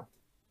 5th round.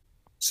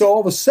 So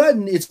all of a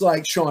sudden, it's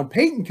like Sean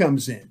Payton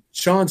comes in.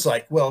 Sean's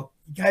like, well,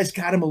 you guys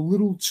got him a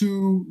little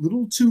too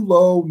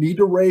low, need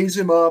to raise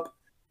him up.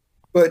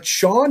 But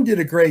Sean did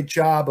a great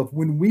job of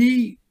when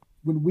we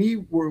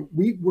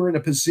were in a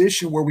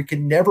position where we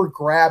could never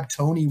grab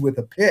Tony with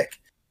a pick.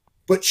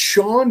 But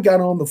Sean got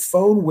on the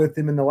phone with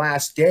him in the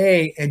last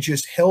day and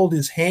just held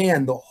his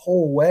hand the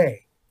whole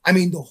way. I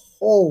mean, the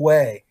whole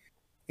way.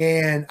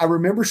 And I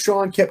remember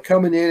Sean kept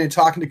coming in and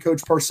talking to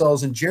Coach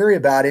Parcells and Jerry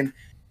about him.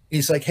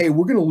 He's like, hey,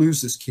 we're going to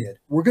lose this kid.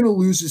 We're going to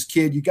lose this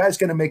kid. You guys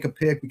got to make a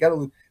pick.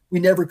 We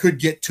never could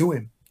get to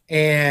him.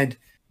 And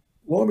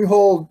lo and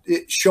behold,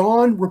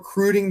 Sean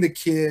recruiting the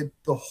kid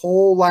the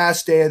whole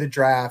last day of the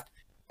draft.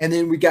 And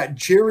then we got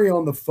Jerry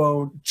on the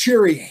phone.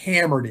 Jerry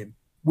hammered him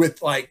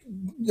with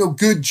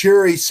good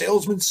Jerry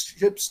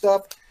salesmanship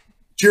stuff.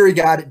 Jerry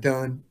got it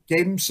done,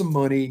 gave him some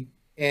money,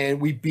 and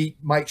we beat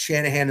Mike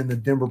Shanahan and the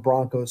Denver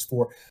Broncos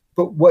for.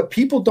 But what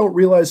people don't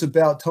realize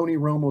about Tony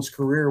Romo's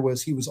career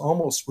was he was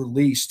almost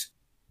released.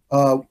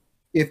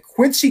 If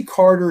Quincy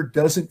Carter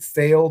doesn't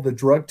fail the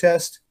drug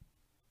test,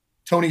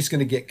 Tony's going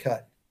to get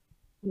cut.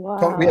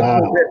 Wow. We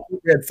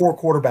had 4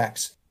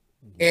 quarterbacks.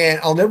 And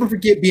I'll never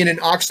forget being in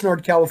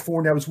Oxnard,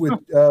 California. I was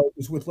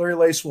with Larry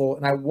Lacewell,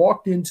 and I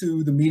walked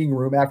into the meeting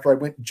room after I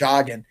went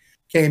jogging,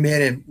 came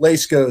in, and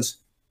Lace goes,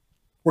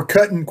 we're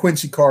cutting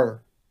Quincy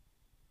Carter.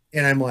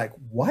 And I'm like,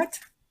 what?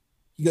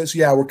 He goes,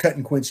 yeah, we're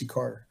cutting Quincy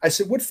Carter. I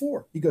said, what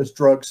for? He goes,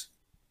 drugs.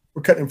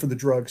 We're cutting him for the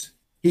drugs.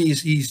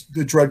 He's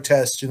the drug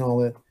test and all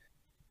that.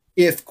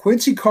 If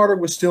Quincy Carter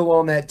was still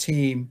on that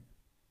team,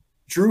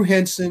 Drew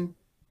Henson,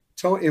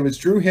 it was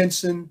Drew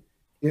Henson,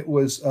 it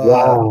was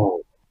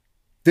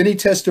Vinny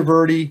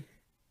Testaverde,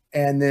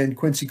 and then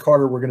Quincy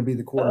Carter were going to be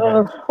the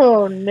quarterback.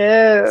 Oh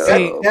no.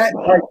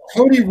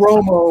 Tony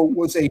Romo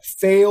was a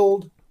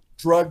failed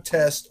drug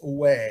test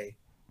away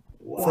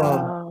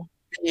from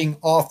being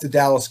off the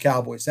Dallas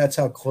Cowboys. That's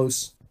how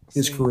close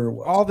his career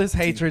was. All this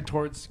hatred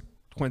towards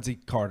Quincy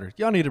Carter.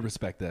 Y'all need to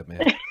respect that,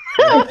 man.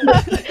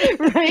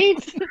 Right?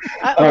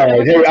 All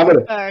right. Hey,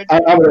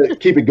 I'm gonna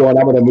keep it going.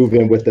 I'm gonna move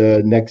in with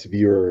the next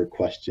viewer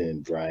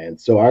question, Bryan.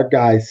 So our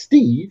guy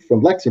Steve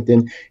from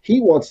Lexington,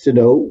 he wants to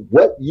know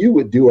what you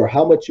would do or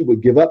how much you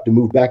would give up to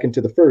move back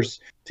into the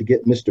first to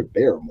get Mr.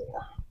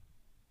 Barrymore.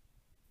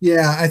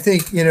 Yeah, I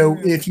think,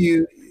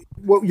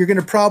 what you're going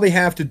to probably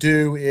have to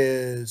do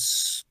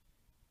is,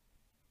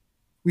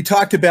 we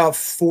talked about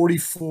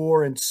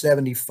 44 and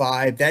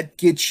 75. That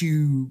gets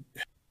you,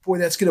 boy,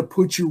 that's going to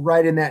put you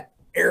right in that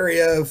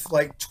area of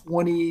like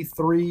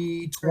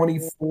 23,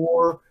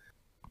 24.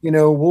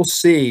 We'll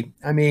see.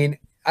 I mean,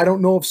 I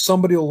don't know if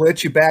somebody will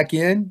let you back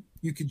in.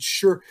 You could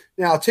sure.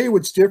 Now, I'll tell you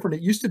what's different.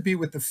 It used to be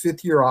with the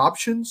fifth-year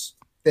options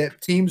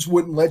that teams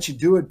wouldn't let you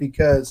do it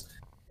because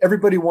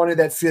everybody wanted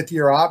that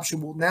fifth-year option.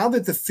 Well, now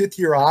that the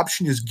fifth-year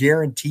option is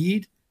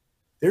guaranteed,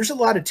 there's a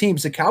lot of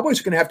teams. The Cowboys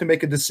are going to have to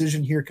make a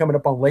decision here coming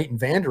up on Leighton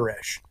Vander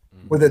Esch,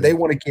 whether they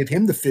want to give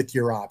him the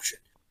fifth-year option.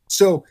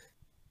 So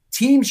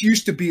teams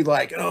used to be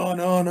like, oh,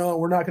 no,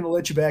 we're not going to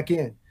let you back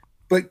in.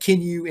 But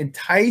can you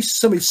entice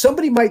somebody?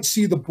 Somebody might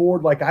see the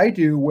board like I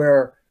do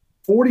where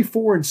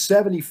 44 and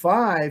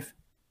 75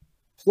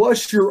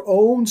 plus your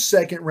own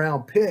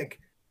second-round pick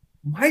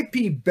might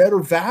be better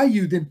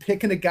value than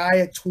picking a guy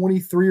at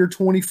 23 or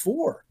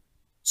 24.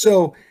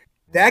 So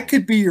that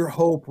could be your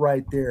hope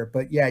right there.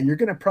 But yeah, you're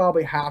going to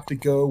probably have to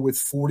go with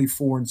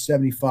 44 and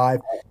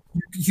 75.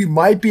 You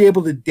might be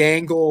able to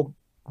dangle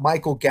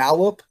Michael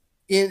Gallup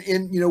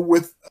in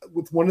with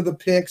one of the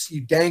picks.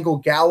 You dangle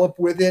Gallup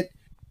with it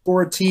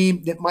for a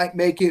team that might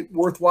make it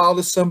worthwhile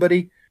to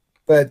somebody.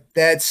 But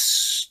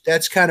that's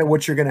kind of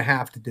what you're going to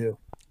have to do.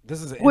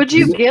 Would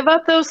you give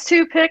up those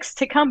 2 picks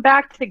to come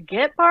back to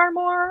get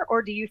Barmore,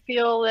 or do you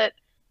feel that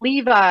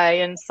Levi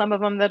and some of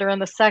them that are in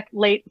the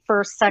late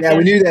first, second? Yeah,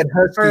 we knew that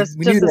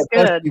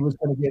Husky was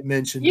going to get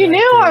mentioned. You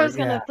knew I was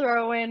going to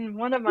throw in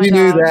one of my. You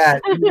knew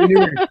that.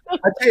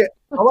 I tell you,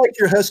 I like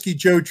your Husky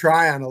Joe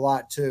Tryon a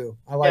lot too.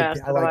 I like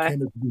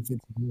him as a defensive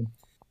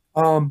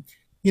end.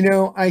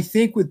 I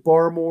think with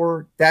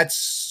Barmore,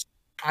 that's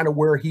kind of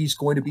where he's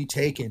going to be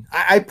taken.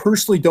 I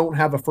personally don't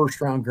have a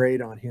first-round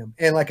grade on him.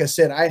 And like I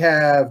said, I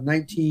have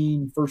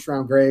 19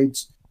 first-round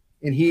grades,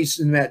 and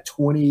he's in that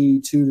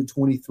 22 to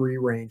 23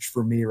 range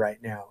for me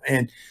right now.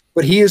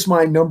 But he is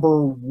my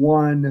number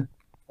one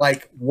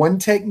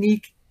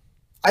technique.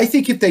 I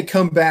think if they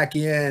come back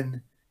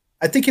in,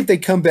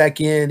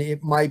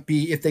 it might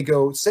be if they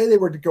go, say they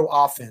were to go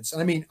offense.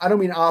 And I don't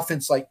mean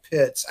offense like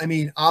Pitts. I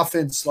mean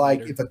offense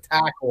like if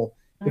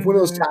one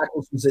of those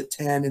tackles was at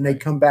 10 and they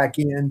come back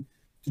in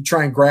to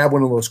try and grab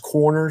one of those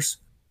corners,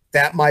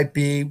 that might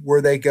be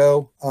where they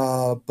go.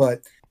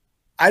 But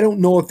I don't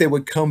know if they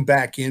would come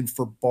back in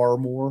for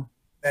Barmore.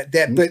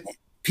 But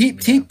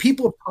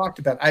people have talked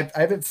about it. I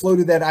haven't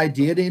floated that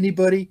idea to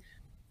anybody,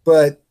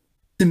 but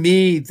to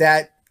me,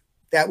 that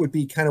would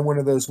be kind of one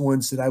of those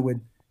ones that I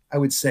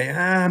would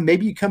say,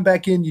 maybe you come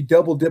back in, you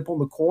double dip on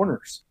the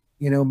corners.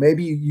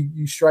 Maybe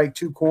you strike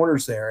 2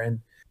 corners there.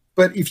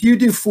 But if you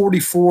do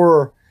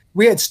 44,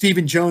 we had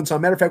Stephen Jones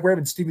on. Matter of fact, we're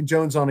having Stephen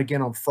Jones on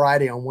again on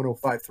Friday on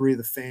 105.3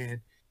 The Fan.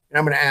 And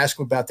I'm going to ask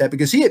him about that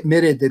because he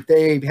admitted that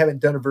they haven't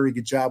done a very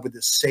good job with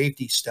the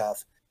safety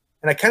stuff.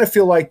 And I kind of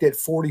feel like that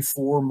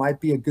 44 might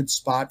be a good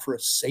spot for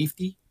a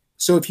safety.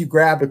 So if you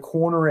grabbed a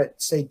corner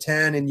at, say,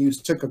 10 and you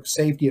took a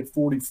safety at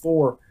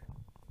 44,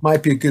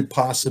 might be a good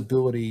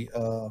possibility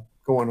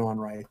going on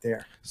right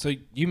there. So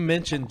you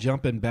mentioned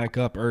jumping back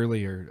up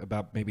earlier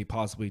about maybe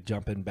possibly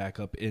jumping back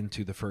up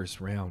into the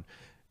first round.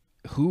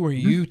 Who are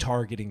you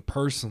targeting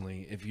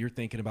personally if you're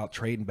thinking about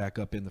trading back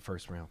up in the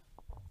first round?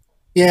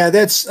 Yeah,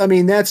 that's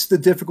the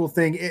difficult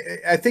thing.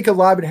 I think a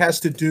lot of it has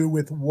to do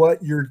with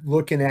what you're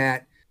looking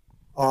at.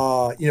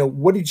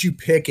 What did you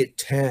pick at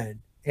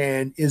 10?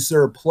 And is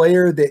there a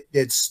player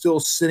that's still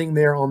sitting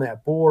there on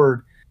that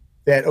board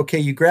that, okay,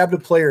 you grabbed a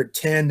player at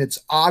 10 that's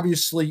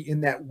obviously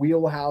in that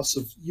wheelhouse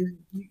of you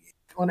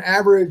on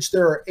average,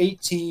 there are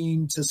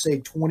 18 to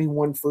say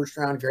 21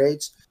 first-round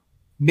grades.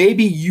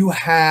 Maybe you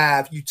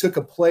took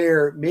a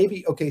player,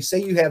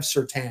 say you have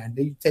Surtain,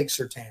 you take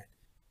Surtain,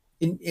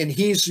 and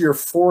he's your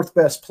 4th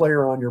best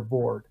player on your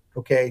board,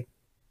 okay?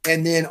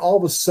 And then all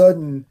of a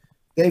sudden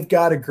they've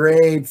got a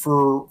grade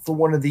for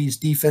one of these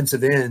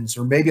defensive ends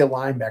or maybe a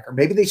linebacker.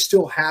 Maybe they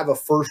still have a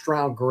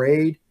first-round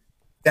grade.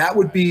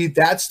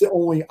 That's the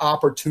only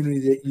opportunity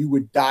that you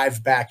would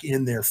dive back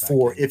in there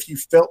for if you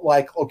felt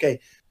like,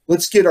 okay,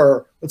 let's get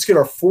our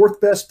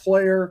 4th best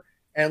player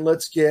and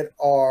let's get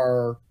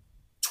our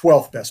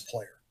 12th best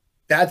player.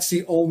 That's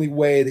the only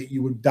way that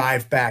you would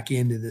dive back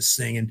into this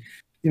thing. And,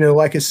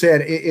 like I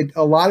said,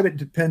 a lot of it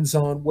depends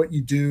on what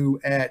you do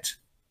at,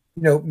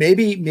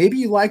 maybe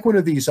you like one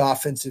of these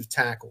offensive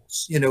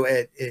tackles,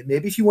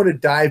 maybe if you want to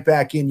dive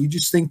back in, you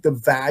just think the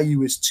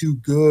value is too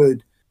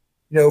good,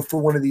 for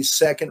one of these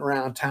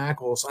second-round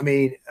tackles.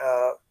 They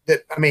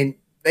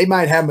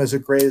might have them as a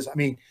grade as,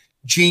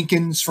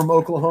 Jenkins from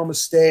Oklahoma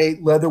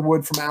State,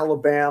 Leatherwood from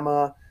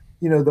Alabama,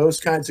 those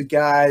kinds of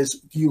guys.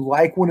 Do you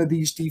like one of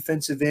these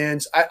defensive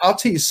ends? I'll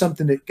tell you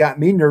something that got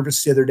me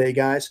nervous the other day,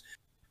 guys,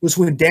 was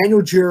when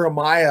Daniel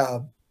Jeremiah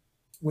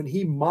when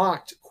he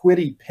mocked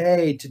Kwity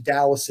Paye to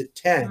Dallas at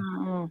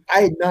 10.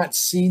 I had not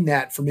seen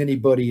that from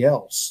anybody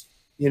else.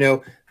 You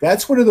know,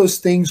 that's one of those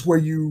things where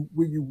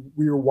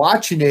you're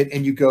watching it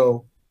and you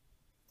go,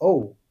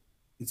 oh,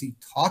 is he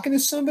talking to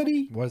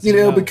somebody?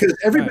 Because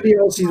everybody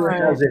else either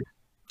has it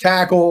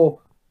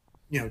tackle,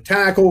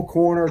 tackle,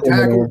 corner,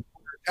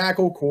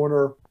 tackle,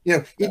 corner.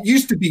 It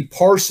used to be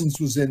Parsons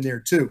was in there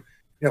too.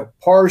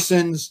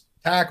 Parsons,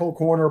 tackle,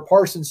 corner,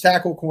 Parsons,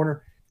 tackle,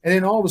 corner. And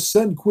then all of a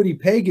sudden, Kwity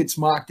Paye gets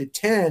mocked at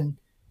 10,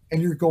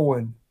 and you're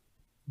going,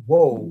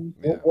 whoa,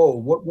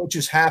 what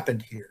just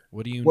happened here?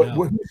 What do you know?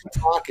 What are you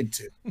talking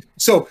to?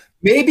 So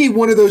maybe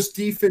one of those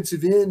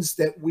defensive ends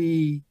that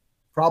we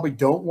probably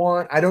don't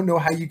want. I don't know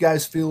how you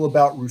guys feel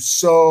about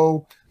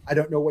Rousseau. I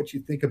don't know what you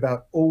think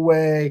about Owe.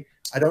 I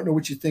don't know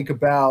what you think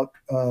about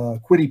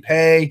Kwity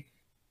Paye.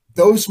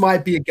 Those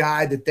might be a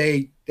guy that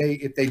they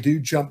if they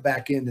do jump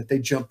back in, that they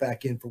jump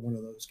back in for one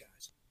of those guys.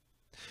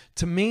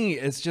 To me,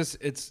 it's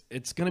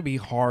going to be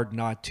hard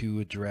not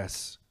to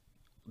address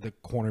the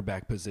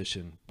cornerback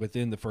position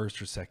within the first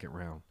or second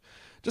round,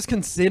 just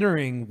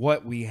considering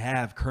what we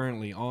have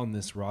currently on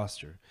this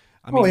roster.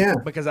 I mean,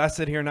 because I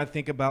sit here and I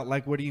think about,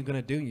 like, what are you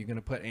going to do? You're going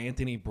to put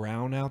Anthony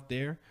Brown out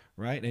there,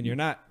 right? And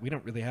we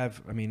don't really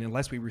have, I mean,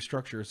 unless we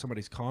restructure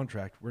somebody's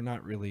contract, we're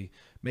not really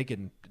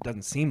making, it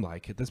doesn't seem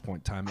like at this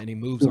point in time, any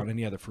moves on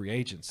any other free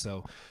agents.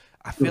 So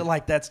I feel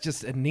like that's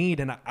just a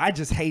need. And I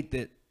just hate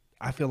that.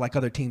 I feel like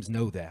other teams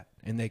know that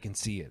and they can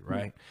see it,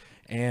 right?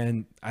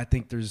 And I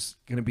think there's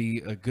going to be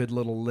a good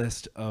little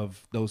list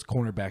of those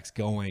cornerbacks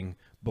going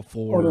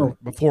before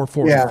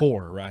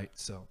 44, right?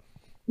 So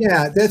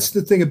yeah, that's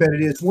the thing about it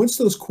is once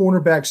those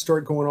cornerbacks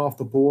start going off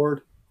the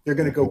board, they're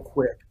going to go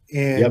quick.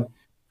 And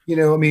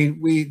I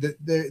mean,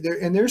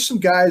 and there's some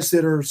guys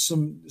that are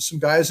some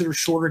guys that are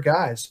shorter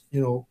guys.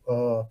 You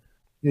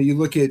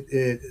look at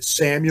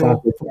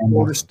Samuel from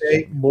Florida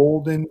State,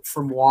 Molden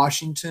from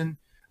Washington.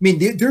 I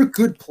mean, they're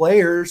good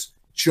players.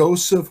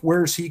 Joseph,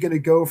 where is he going to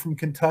go from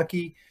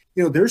Kentucky?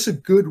 There's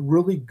a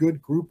really good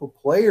group of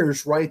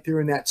players right there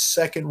in that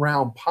second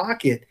round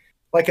pocket.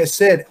 Like I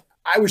said,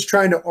 I was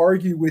trying to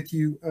argue with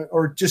you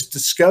or just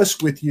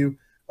discuss with you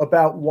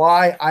about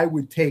why I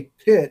would take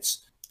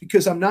Pitts,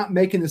 because I'm not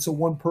making this a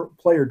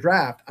one-player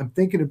draft. I'm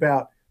thinking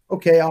about,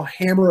 okay, I'll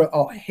hammer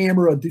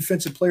a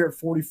defensive player at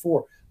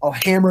 44. I'll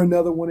hammer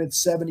another one at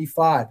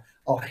 75.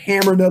 I'll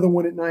hammer another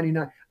one at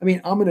 99. I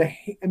mean,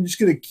 I'm just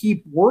gonna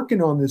keep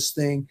working on this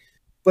thing,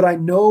 but I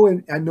know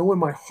in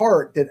my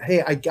heart that,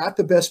 hey, I got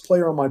the best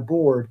player on my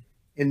board,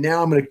 and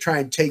now I'm gonna try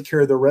and take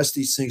care of the rest of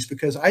these things,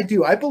 because I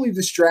believe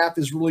this draft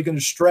is really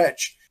gonna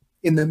stretch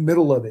in the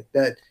middle of it.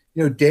 That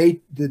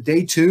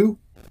day two,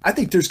 I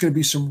think there's gonna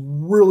be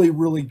some really,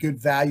 really good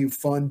value,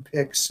 fun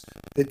picks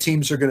that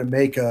teams are gonna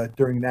make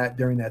during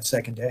that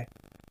second day.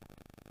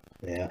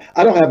 Yeah,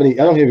 I don't have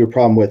a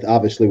problem with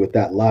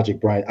that logic,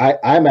 Brian.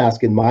 I'm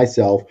asking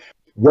myself,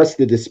 what's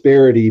the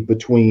disparity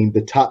between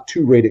the top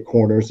 2 rated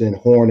corners in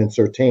Horn and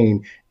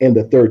Surtain and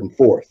the 3rd and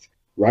 4th,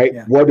 right?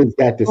 Yeah. What is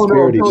that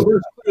disparity?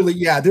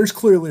 There's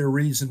clearly a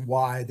reason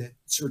why that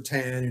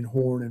Surtain and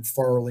Horn and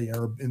Farley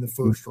are in the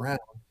first round.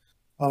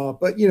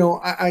 But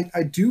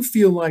I do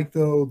feel like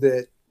though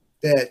that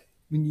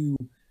when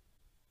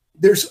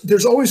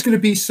there's always going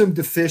to be some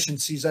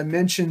deficiencies. I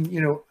mentioned,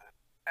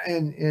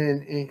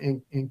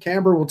 and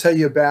Camber will tell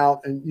you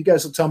about, and you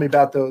guys will tell me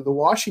about the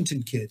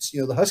Washington kids,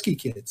 the Husky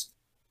kids.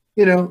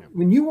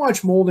 When you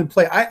watch Molden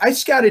play, I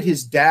scouted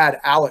his dad,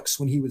 Alex,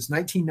 when he was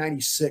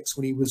 1996,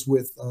 when he was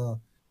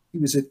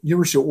at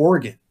University of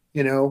Oregon,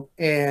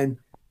 and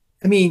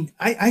I mean,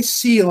 I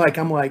see,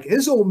 I'm like,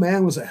 his old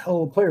man was a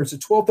hell of a player. It's a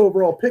 12th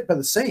overall pick by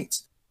the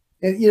Saints.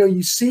 And,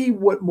 you see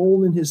what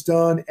Molden has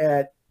done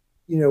at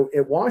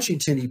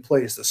Washington. He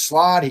plays the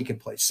slot. He can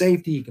play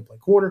safety. He can play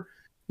corner.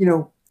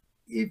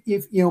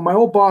 If my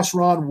old boss,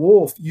 Ron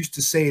Wolf, used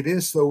to say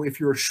this, though, if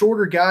you're a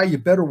shorter guy, you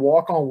better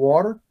walk on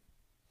water.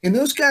 And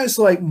those guys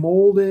like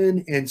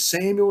Molden and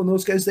Samuel and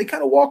those guys, they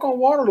kind of walk on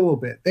water a little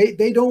bit.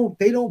 They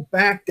don't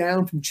back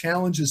down from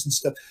challenges and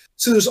stuff.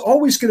 So there's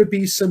always going to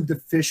be some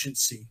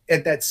deficiency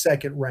at that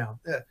second round.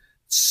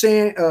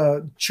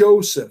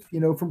 Joseph,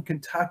 from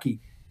Kentucky,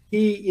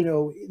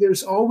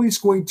 there's always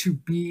going to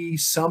be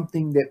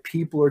something that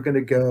people are going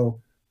to go,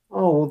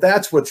 oh, well,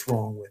 that's what's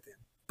wrong with him.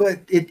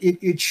 But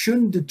it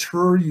shouldn't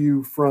deter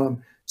you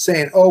from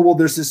saying, oh, well,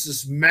 there's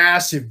this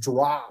massive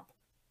drop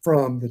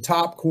from the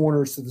top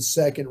corners to the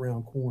second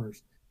round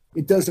corners.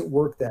 It doesn't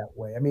work that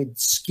way. I mean,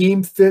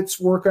 scheme fits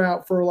work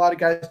out for a lot of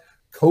guys.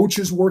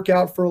 Coaches work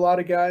out for a lot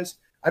of guys.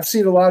 I've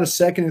seen a lot of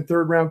second and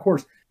third round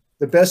corners.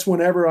 The best one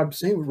ever I've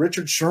seen,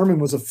 Richard Sherman,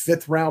 was a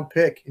 5th round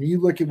pick. And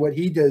you look at what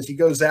he does. He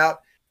goes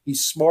out,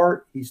 he's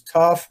smart, he's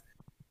tough.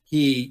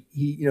 He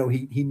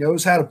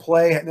knows how to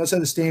play, knows how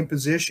to stay in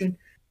position.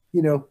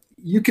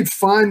 You could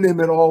find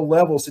them at all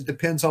levels. It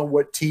depends on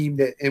what team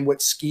and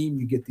what scheme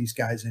you get these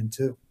guys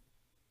into.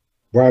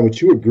 Brian,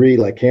 would you agree?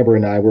 Like Camber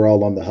and I, we're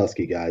all on the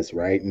Husky guys,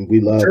 right? And we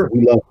love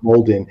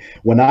Molden.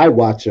 When I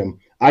watch him,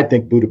 I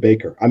think Buda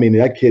Baker. I mean,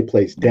 that kid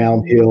plays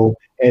downhill,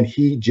 and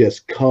he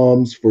just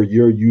comes for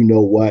your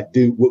you-know-what.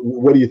 Dude,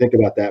 what do you think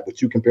about that?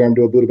 Would you compare him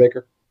to a Buda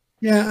Baker?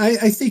 Yeah,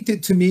 I think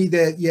that to me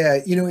that,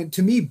 and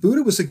to me,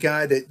 Buda was a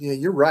guy that,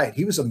 you're right.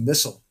 He was a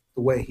missile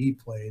the way he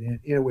played.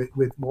 And,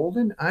 with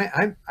Molden,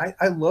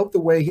 I love the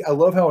way I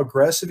love how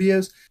aggressive he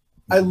is.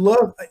 I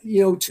love,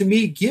 to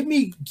me, give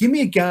me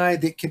a guy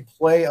that can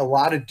play a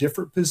lot of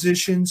different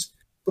positions,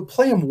 but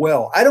play them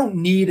well. I don't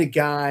need a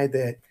guy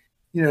that,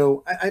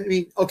 I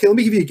mean, okay, let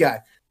me give you a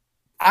guy.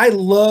 I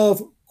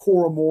love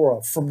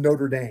Koromora from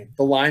Notre Dame,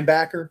 the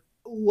linebacker.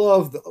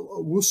 Love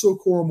Wuso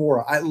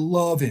Koromora. I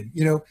love him,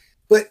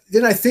 But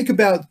then I think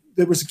about,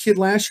 there was a kid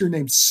last year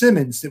named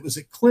Simmons that was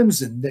at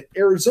Clemson that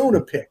Arizona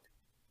picked.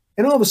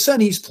 And all of a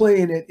sudden he's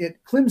playing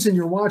at Clemson.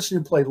 You're watching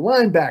him play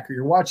linebacker.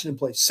 You're watching him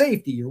play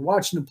safety. You're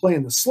watching him play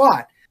in the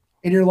slot.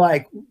 And you're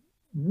like,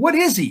 what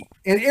is he?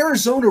 And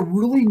Arizona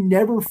really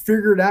never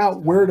figured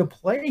out where to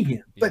play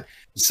him. But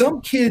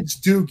some kids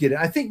do get it.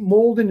 I think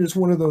Molden is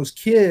one of those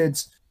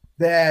kids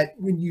that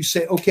when you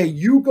say, okay,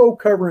 you go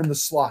cover in the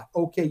slot.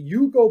 Okay,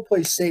 you go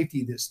play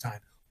safety this time.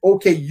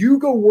 Okay, you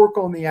go work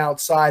on the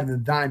outside in the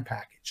dime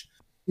package.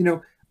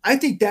 I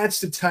think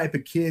that's the type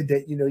of kid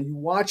that, you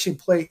watch him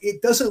play.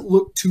 It doesn't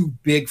look too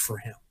big for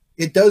him.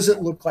 It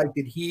doesn't look like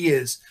that he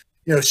is,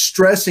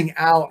 stressing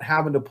out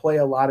having to play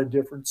a lot of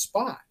different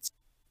spots.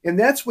 And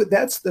that's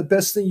the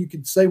best thing you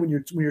can say when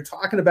you're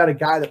talking about a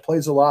guy that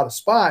plays a lot of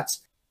spots.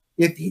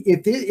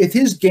 If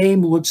his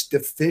game looks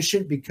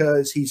deficient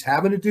because he's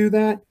having to do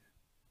that,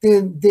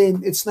 then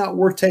it's not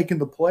worth taking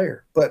the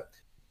player. But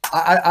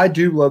I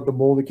do love the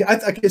Molden kid.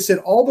 Like I said,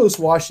 all those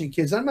Washington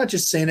kids. I'm not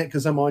just saying it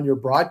because I'm on your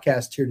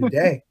broadcast here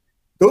today.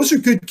 Those are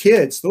good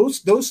kids.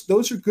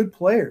 Those are good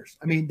players.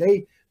 I mean,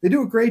 they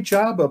do a great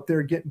job up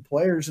there getting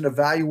players and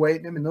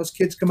evaluating them, and those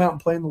kids come out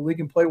and play in the league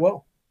and play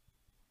well.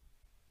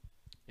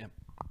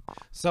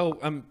 So,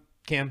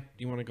 Cam,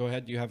 do you want to go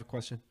ahead? Do you have a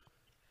question?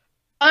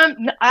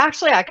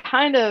 Actually, I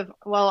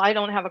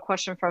don't have a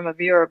question from a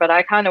viewer, but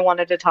I kind of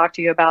wanted to talk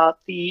to you about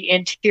the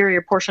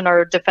interior portion of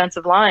our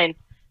defensive line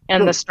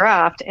and this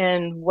draft,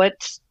 and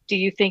what do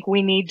you think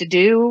we need to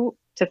do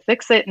to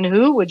fix it, and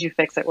who would you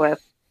fix it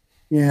with?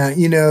 Yeah,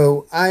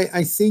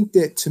 I think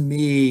that, to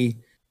me,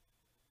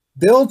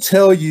 they'll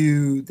tell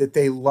you that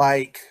they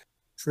like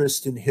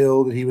Tristan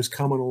Hill, that he was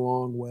coming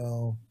along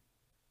well.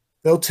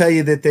 They'll tell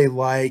you that they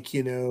like,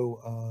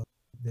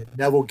 that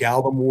Neville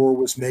Gallimore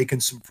was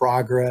making some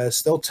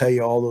progress. They'll tell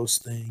you all those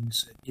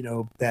things,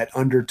 that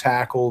under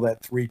tackle,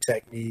 that 3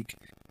 technique.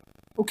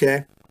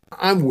 Okay,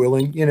 I'm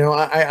willing.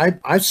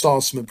 I saw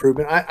some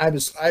improvement.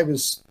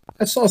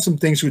 I saw some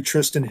things with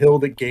Tristan Hill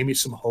that gave me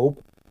some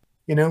hope.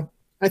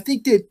 I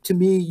think that, to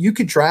me, you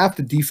could draft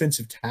a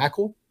defensive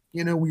tackle.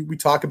 We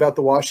talk about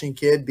the Washington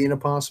kid being a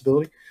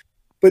possibility,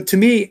 but to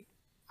me,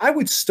 I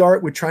would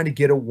start with trying to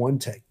get a 1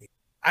 technique.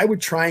 I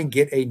would try and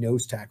get a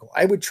nose tackle.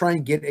 I would try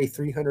and get a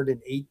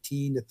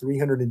 318 to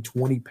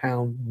 320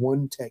 pound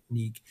 1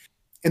 technique.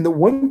 And the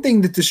one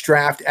thing that this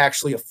draft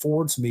actually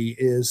affords me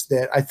is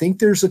that I think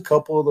there's a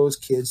couple of those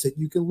kids that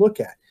you can look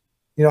at.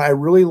 I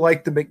really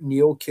like the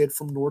McNeil kid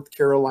from North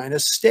Carolina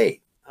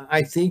State.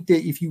 I think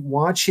that if you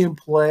watch him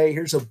play,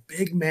 here's a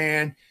big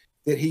man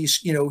that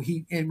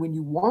and when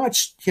you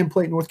watch him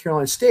play at North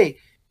Carolina State,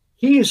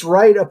 he is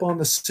right up on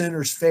the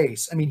center's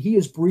face. I mean, he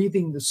is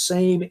breathing the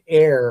same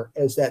air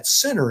as that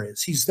center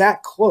is. He's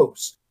that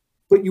close.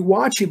 But you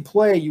watch him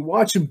play, you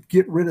watch him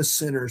get rid of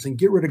centers and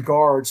get rid of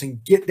guards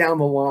and get down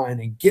the line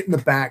and get in the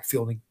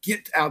backfield and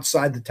get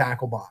outside the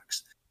tackle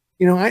box.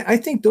 I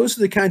think those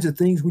are the kinds of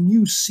things, when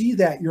you see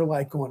that, you're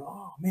like going,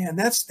 oh, man,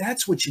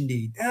 that's what you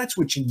need. That's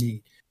what you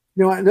need.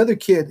 Another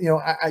kid,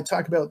 I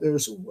talk about,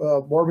 there's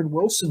Marvin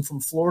Wilson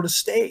from Florida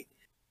State.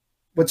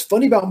 What's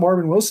funny about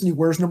Marvin Wilson, he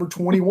wears number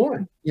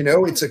 21.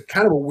 It's a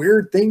kind of a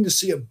weird thing to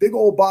see a big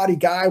old body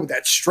guy with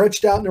that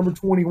stretched out number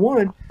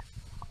 21,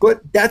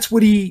 but that's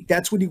what he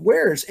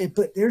wears.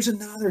 But there's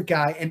another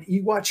guy, and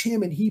you watch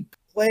him, and he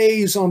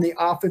plays on the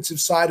offensive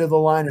side of the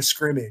line of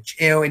scrimmage,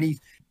 and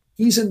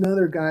he's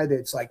another guy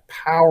that's like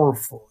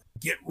powerful,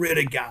 get rid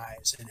of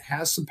guys, and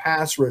has some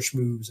pass rush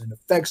moves and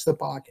affects the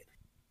pocket.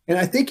 And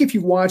I think if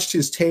you watched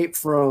his tape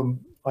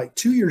from like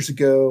 2 years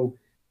ago,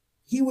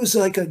 he was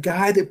like a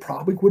guy that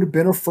probably would have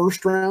been a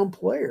first-round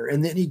player.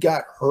 And then he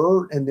got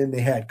hurt, and then they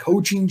had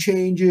coaching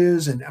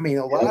changes. And, I mean,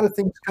 a lot of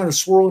things kind of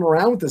swirling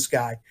around with this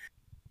guy.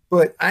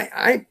 But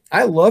I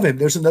love him.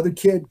 There's another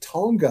kid,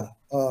 Tonga,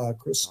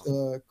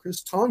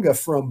 Chris Tonga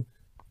from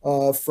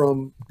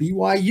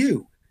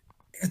BYU.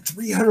 A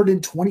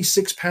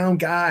 326-pound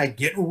guy,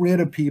 getting rid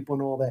of people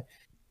and all that.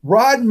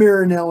 Rod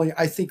Marinelli,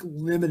 I think,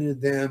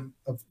 limited them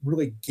of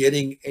really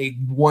getting a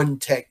 1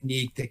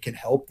 technique that can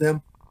help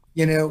them.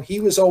 He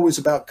was always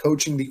about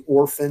coaching the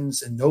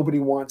orphans, and nobody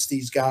wants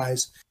these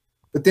guys.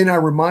 But then I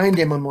remind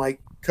him, I'm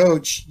like,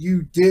 Coach,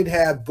 you did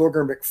have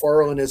Booger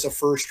McFarland as a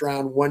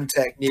first-round 1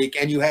 technique,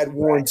 and you had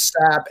Warren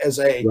Sapp as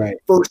a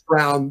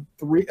first-round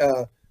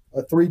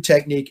 3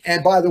 technique.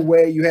 And by the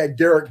way, you had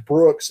Derek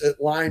Brooks at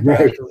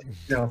linebacker.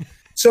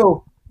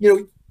 So,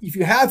 if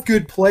you have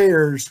good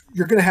players,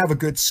 you're going to have a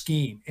good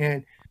scheme.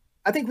 And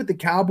I think with the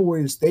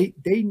Cowboys, they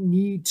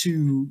need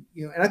to,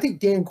 and I think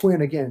Dan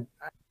Quinn, again,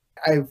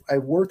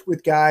 I've worked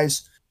with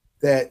guys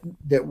that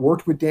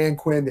worked with Dan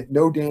Quinn, that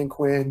know Dan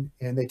Quinn,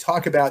 and they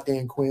talk about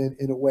Dan Quinn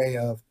in a way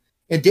of,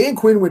 and Dan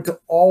Quinn went to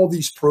all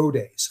these pro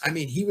days. I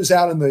mean, he was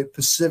out in the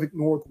Pacific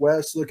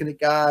Northwest looking at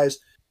guys.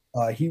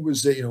 He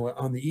was,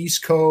 on the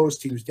East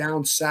Coast. He was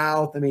down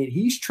south. I mean,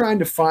 he's trying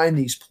to find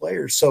these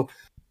players. So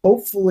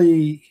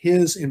hopefully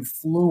his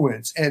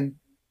influence, and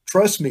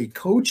trust me,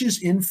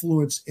 coach's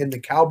influence in the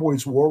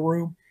Cowboys war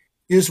room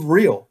is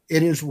real.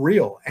 It is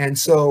real. And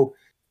so,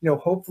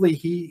 hopefully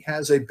he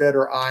has a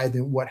better eye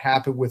than what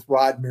happened with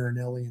Rod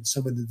Marinelli and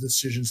some of the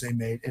decisions they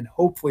made. And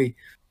hopefully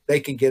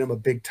they can get him a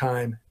big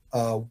time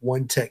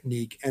one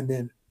technique, and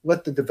then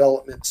let the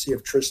development see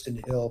if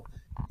Tristan Hill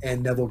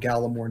and Neville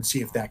Gallimore, and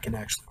see if that can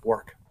actually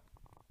work.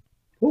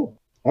 Cool.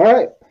 All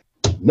right.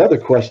 Another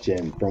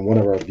question from one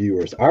of our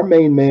viewers. Our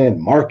main man,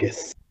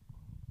 Marcus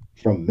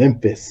from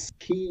Memphis.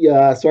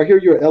 So I hear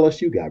you're an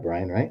LSU guy,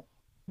 Bryan, right?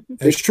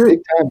 That's true.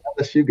 Big time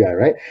LSU guy,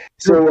 right?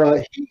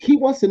 So he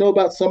wants to know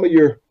about some of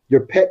your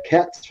pet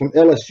cats from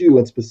LSU,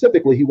 and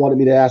specifically he wanted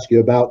me to ask you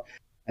about,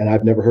 and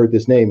I've never heard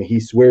this name, and he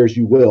swears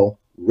you will,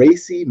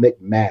 Racey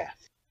McMath.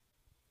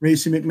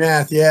 Racey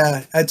McMath,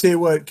 yeah. I tell you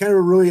what, kind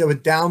of really of a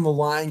down the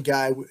line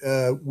guy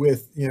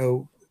with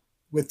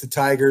the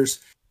Tigers.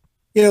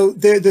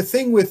 The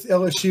thing with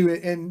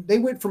LSU, and they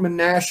went from a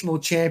national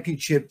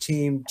championship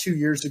team 2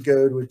 years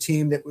ago to a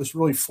team that was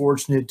really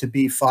fortunate to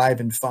be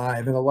 5-5.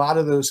 And a lot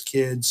of those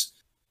kids,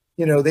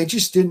 they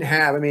just didn't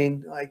have,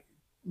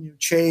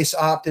 Chase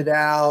opted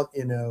out,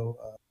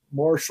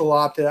 Marshall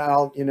opted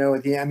out,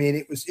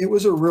 it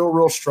was a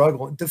real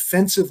struggle. And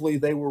defensively,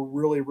 they were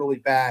really, really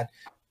bad.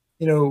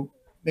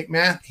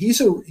 McMath,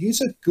 he's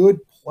a good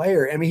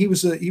player. I mean, he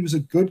was a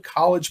good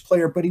college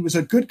player, but he was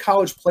a good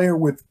college player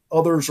with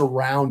others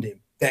around him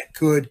that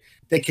could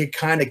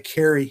kind of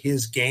carry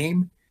his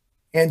game.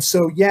 And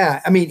so,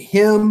 yeah,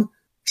 him,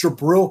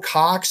 Jabril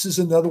Cox is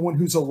another one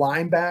who's a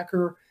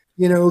linebacker,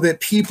 that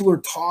people are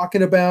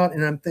talking about.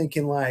 And I'm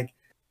thinking, like,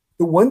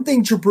 the one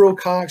thing Jabril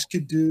Cox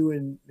could do,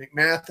 and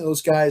McMath and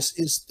those guys,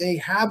 is they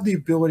have the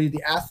ability,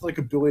 the athletic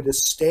ability to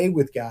stay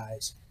with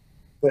guys.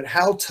 But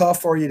how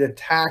tough are you to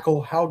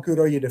tackle? How good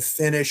are you to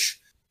finish?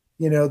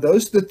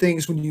 Those are the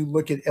things when you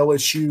look at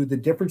LSU, the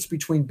difference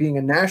between being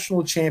a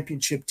national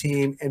championship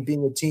team and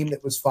being a team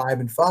that was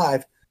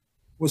 5-5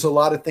 was a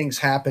lot of things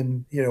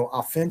happen,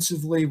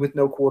 offensively with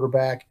no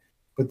quarterback.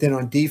 But then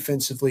on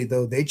defensively,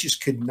 though, they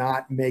just could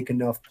not make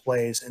enough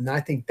plays. And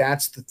I think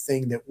that's the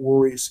thing that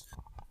worries,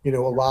 a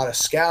lot of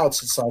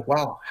scouts. It's like,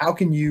 wow, how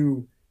can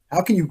you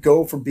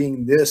go from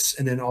being this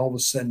and then all of a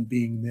sudden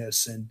being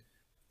this? And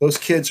those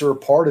kids are a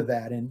part of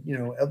that. And,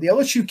 the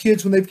LSU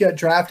kids, when they've got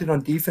drafted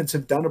on defense,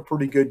 have done a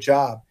pretty good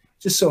job.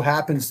 Just so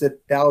happens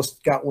that Dallas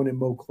got one in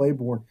Mo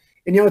Claiborne.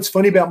 And, it's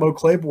funny about Mo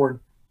Claiborne.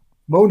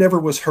 Mo never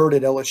was hurt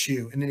at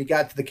LSU. And then he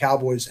got to the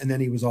Cowboys, and then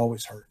he was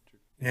always hurt.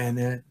 And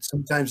then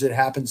sometimes it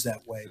happens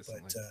that way.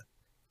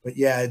 But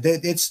yeah,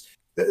 it's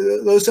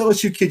those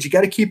LSU kids, you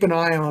got to keep an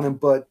eye on them.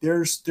 But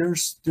there's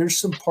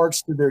some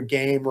parts to their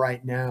game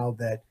right now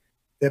that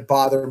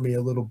bother me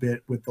a little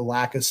bit with the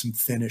lack of some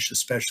finish,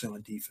 especially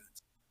on defense.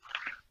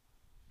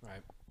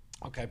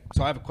 Okay,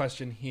 so I have a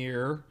question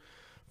here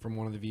from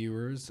one of the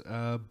viewers.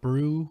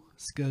 Brew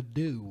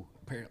Skadoo,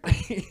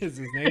 apparently, is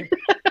his name.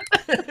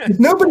 Does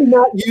nobody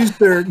not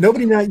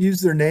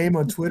use their name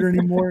on Twitter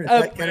anymore? Is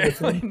that kind of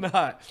thing?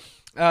 Not.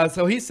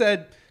 So he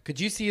said, could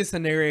you see a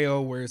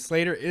scenario where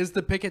Slater is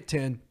the pick at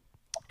 10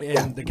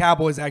 and the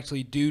Cowboys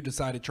actually do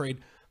decide to trade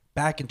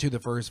back into the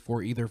first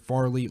for either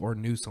Farley or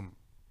Newsome?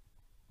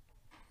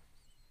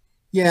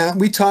 Yeah,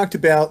 we talked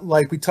about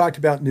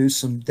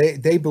Newsome.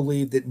 They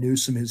believe that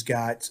Newsome has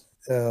got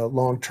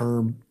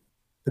long-term,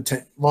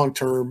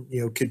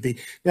 could be.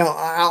 Now,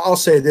 I'll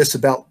say this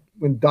about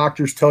when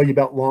doctors tell you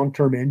about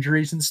long-term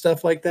injuries and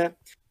stuff like that.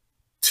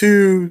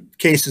 2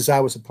 cases I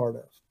was a part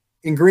of.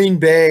 In Green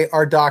Bay,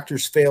 our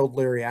doctors failed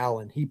Larry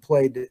Allen. He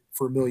played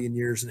for a million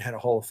years and had a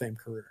Hall of Fame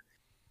career.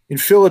 In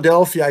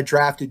Philadelphia, I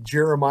drafted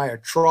Jeremiah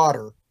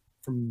Trotter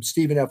from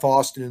Stephen F.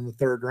 Austin in the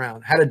 3rd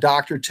round. Had a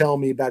doctor tell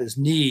me about his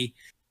knee.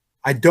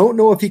 I don't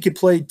know if he could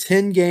play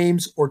 10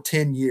 games or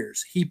 10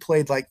 years. He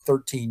played like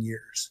 13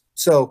 years.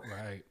 So,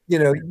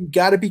 you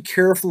got to be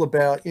careful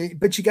about it,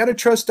 but you got to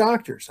trust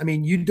doctors. I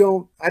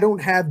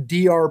don't have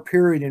DR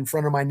period in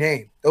front of my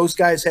name. Those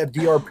guys have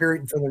DR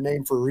period in front of their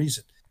name for a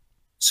reason.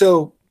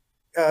 So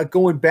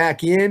going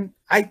back in,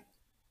 I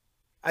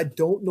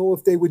don't know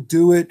if they would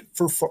do it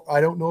for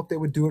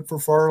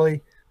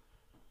Farley.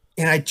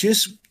 And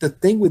the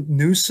thing with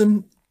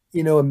Newsome,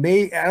 I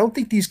don't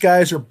think these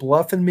guys are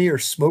bluffing me or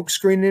smoke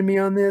screening me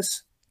on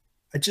this.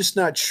 I'm just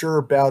not sure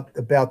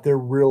about their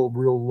real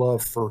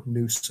love for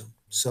Newsome.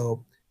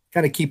 So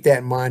kind of keep that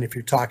in mind if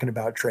you're talking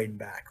about trading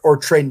back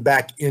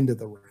into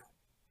the round.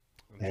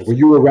 And were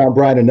you around,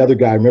 Bryan, another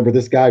guy? Remember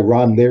this guy,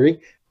 Ron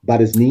Leary, about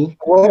his knee?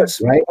 I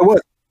was.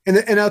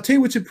 And I'll tell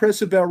you what's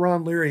impressive about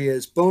Ron Leary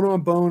is bone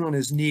on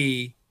his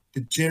knee.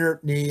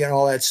 degenerate knee and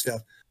all that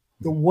stuff.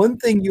 The one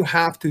thing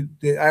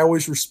that I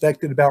always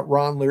respected about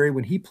Ron Leary,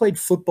 when he played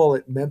football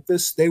at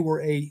Memphis, they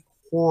were a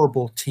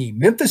horrible team.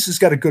 Memphis has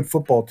got a good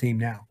football team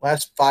now.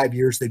 Last 5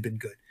 years, they've been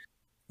good.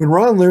 When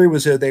Ron Leary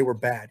was there, they were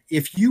bad.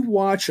 If you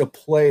watch a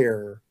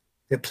player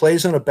that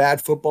plays on a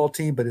bad football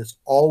team but is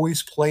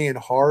always playing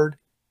hard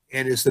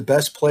and is the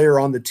best player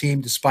on the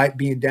team despite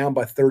being down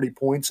by 30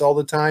 points all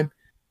the time,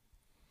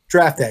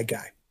 draft that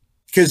guy.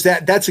 Because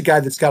that's a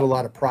guy that's got a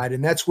lot of pride.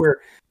 And that's where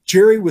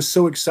Jerry was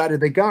so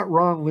excited. They got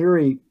Ron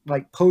Leary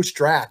like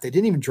post-draft. They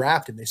didn't even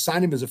draft him. They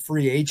signed him as a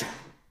free agent.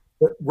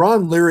 But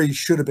Ron Leary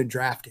should have been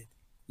drafted,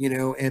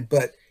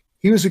 but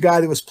he was a guy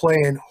that was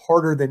playing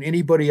harder than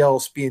anybody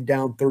else, being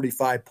down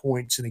 35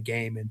 points in a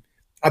game. And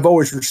I've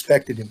always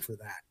respected him for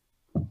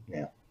that.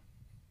 Yeah.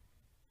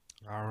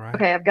 All right.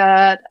 Okay,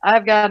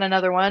 I've got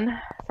another one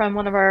from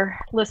one of our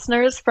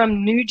listeners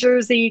from New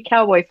Jersey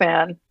Cowboy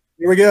fan.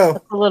 Here we go.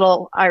 That's a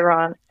little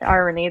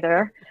irony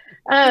there.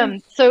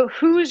 So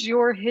who's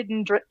your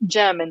hidden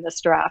gem in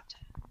this draft?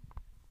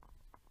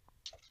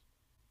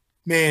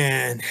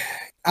 Man,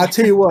 I'll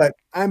tell you what,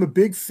 I'm a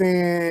big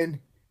fan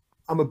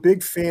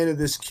of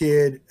this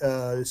kid,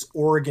 this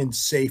Oregon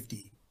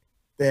safety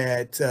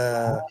that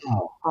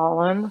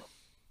Holland.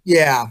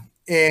 Yeah.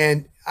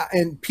 And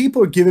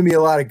people are giving me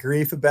a lot of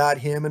grief about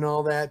him and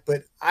all that,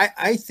 but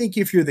I think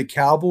if you're the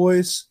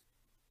Cowboys,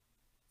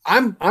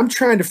 I'm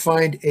trying to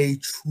find a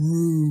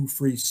true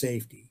free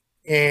safety.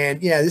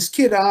 And yeah, this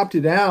kid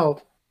opted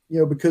out,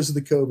 because of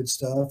the COVID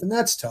stuff, and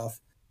that's tough.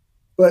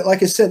 But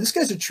like I said, this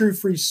guy's a true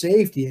free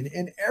safety,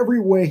 and every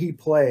way he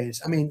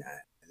plays, I mean,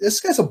 this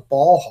guy's a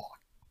ball hawk.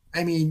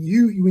 I mean,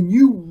 when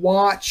you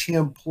watch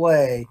him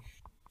play,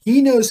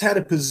 he knows how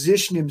to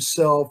position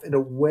himself in a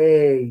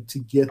way to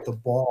get the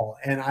ball.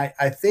 And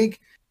I think,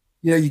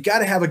 you got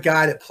to have a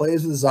guy that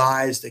plays with his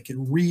eyes, that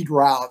can read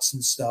routes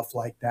and stuff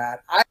like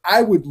that.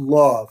 I would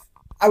love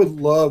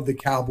the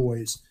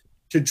Cowboys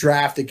to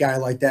draft a guy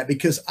like that,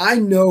 because I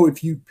know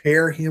if you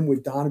pair him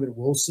with Donovan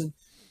Wilson,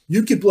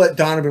 you could let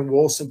Donovan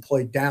Wilson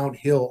play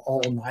downhill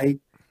all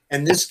night,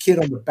 and this kid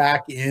on the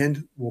back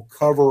end will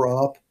cover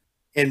up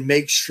and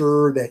make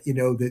sure that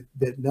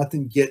that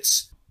nothing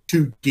gets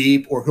too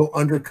deep, or he'll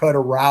undercut a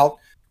route,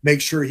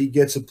 make sure he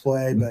gets a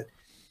play. But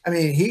I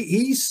mean,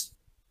 he's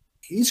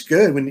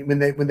good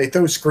when they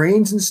throw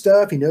screens and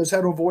stuff. He knows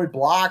how to avoid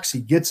blocks. He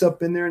gets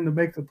up in there and to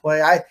make the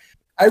play.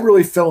 I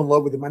really fell in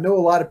love with him. I know a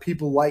lot of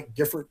people like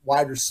different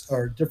widers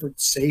or different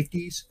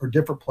safeties or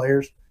different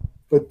players,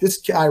 but this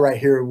guy right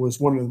here was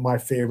one of my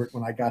favorite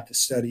when I got to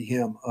study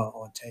him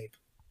on tape.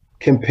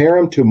 Compare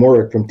him to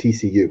Morick from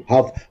TCU.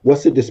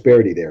 What's the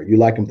disparity there? You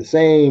like them the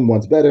same?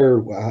 One's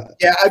better?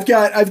 Yeah, I've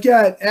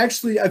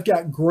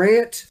got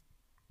Grant,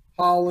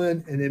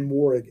 Holland, and then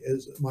Morick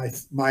as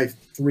my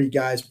three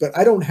guys, but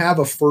I don't have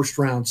a first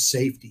round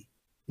safety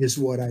is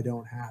what I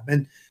don't have.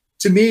 And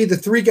to me, the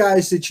three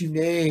guys that you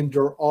named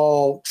are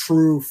all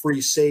true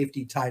free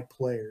safety type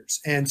players.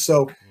 And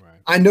so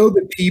I know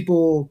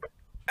that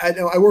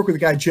I work with a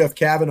guy, Jeff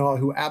Kavanaugh,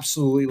 who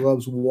absolutely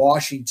loves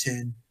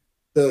Washington,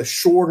 the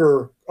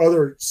shorter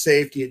other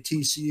safety at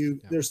TCU.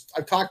 Yeah.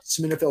 I've talked to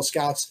some NFL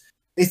scouts.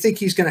 They think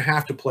he's going to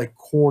have to play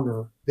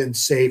corner than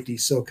safety.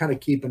 So kind of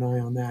keep an eye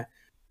on that.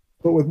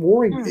 But with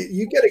Mooring,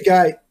 you get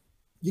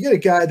a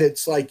guy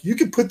that's like, you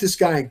could put this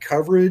guy in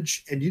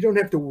coverage and you don't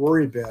have to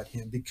worry about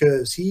him,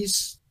 because he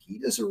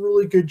does a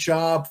really good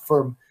job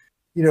from,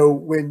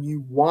 when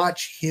you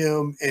watch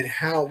him and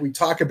how we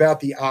talk about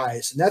the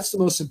eyes. And that's the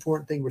most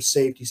important thing with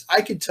safeties.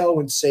 I can tell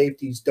when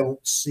safeties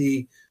don't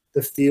see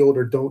the field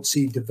or don't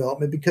see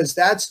development, because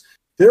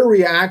their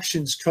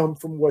reactions come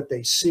from what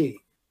they see.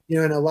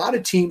 And a lot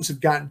of teams have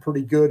gotten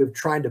pretty good of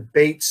trying to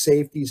bait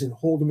safeties and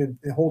hold them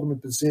in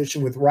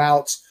position with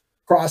routes,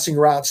 crossing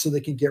routes, so they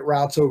can get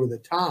routes over the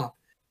top.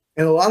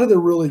 And a lot of the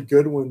really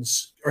good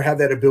ones have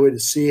that ability to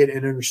see it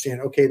and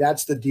understand, okay,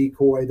 that's the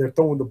decoy. They're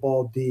throwing the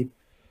ball deep.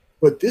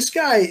 But this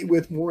guy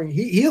with Mooring,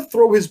 he'll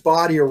throw his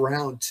body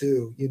around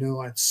too.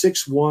 At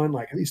 6'1",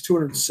 like he's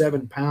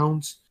 207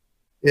 pounds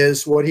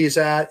is what he's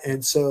at.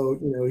 And so,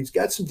 he's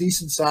got some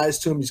decent size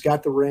to him. He's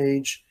got the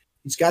range.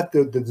 He's got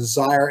the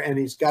desire, and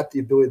he's got the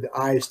ability, the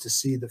eyes to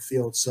see the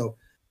field. So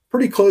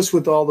pretty close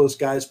with all those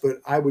guys, but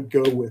I would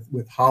go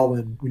with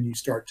Holland when you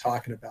start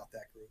talking about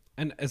that group.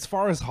 And as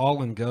far as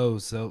Holland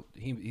goes, so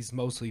he's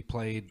mostly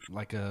played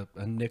like a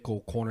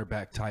nickel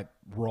cornerback type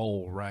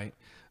role, right?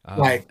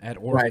 Right. At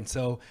Oregon. Right.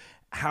 So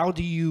how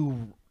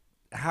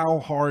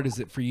hard is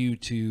it for you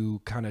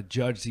to kind of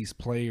judge these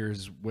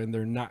players when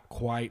they're not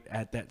quite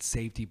at that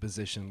safety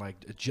position,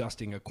 like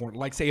adjusting a corner,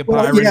 like say a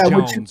Byron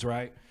Jones,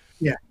 right?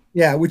 Yeah.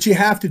 Yeah. What you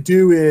have to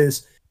do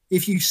is,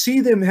 if you see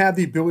them have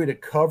the ability to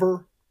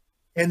cover,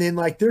 and then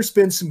like there's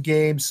been some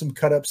games, some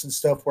cut-ups and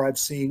stuff where I've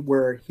seen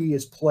where he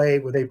has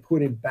played where they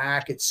put him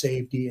back at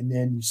safety, and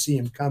then you see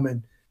him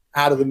coming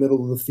out of the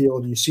middle of the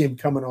field, and you see him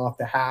coming off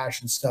the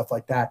hash and stuff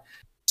like that.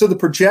 So the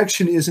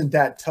projection isn't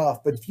that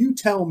tough. But if you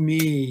tell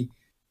me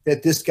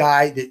that this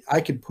guy, that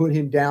I can put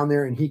him down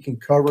there and he can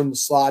cover in the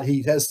slot,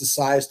 he has the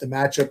size to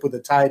match up with a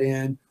tight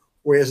end,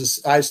 where he has a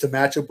size to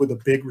match up with a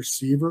big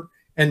receiver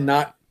and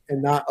not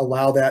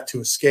allow that to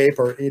escape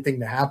or anything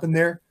to happen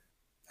there.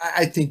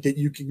 I think that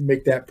you can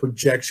make that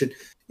projection.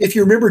 If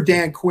you remember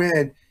Dan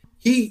Quinn,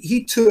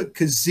 he took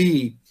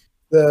Kazee,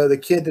 the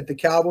kid that the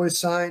Cowboys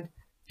signed.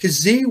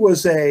 Kazee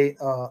was a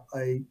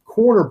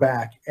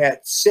cornerback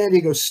at San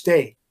Diego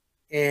State,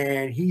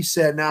 and he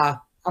said, "Nah,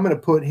 I'm going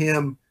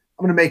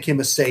to make him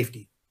a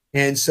safety."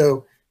 And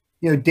so,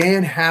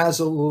 Dan has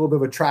a little bit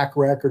of a track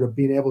record of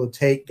being able to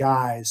take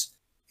guys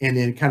and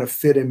then kind of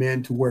fit him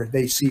into where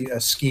they see a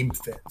scheme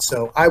fit.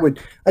 So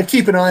I'd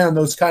keep an eye on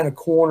those kind of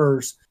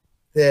corners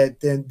that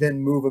then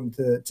move them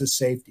to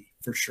safety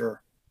for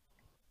sure.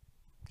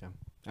 Yeah.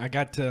 I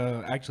got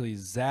actually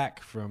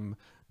Zach from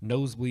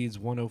Nosebleeds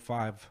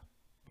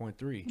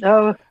 105.3.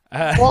 Oh,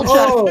 Zach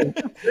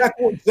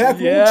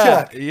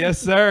yeah, Wolchuk. yes,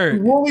 sir.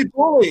 Wooly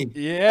bully.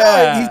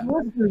 Yeah, he's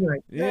listening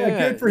right.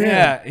 yeah, Good for him.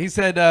 Yeah, he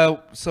said.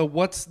 So,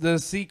 what's the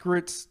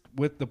secrets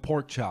with the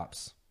pork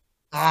chops?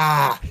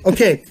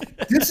 Okay.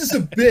 This is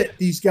a bit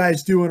these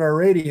guys do on our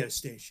radio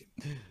station.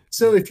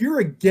 So if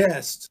you're a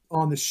guest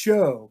on the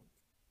show,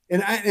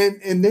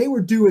 and they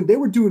were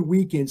doing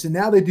weekends, and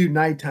now they do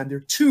nighttime. They're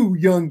two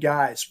young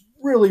guys,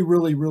 really,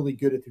 really, really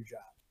good at their job.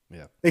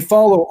 Yeah. They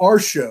follow our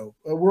show.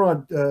 We're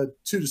on 2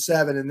 to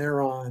 7, and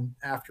they're on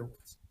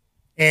afterwards.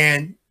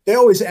 And they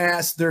always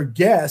ask their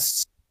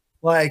guests,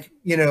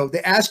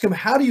 they ask them,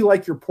 "How do you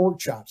like your pork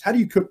chops? How do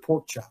you cook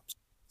pork chops?"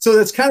 So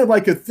that's kind of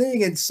like a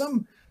thing. And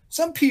some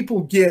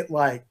people get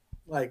like,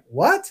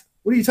 what?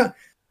 What are you talking?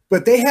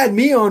 But they had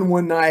me on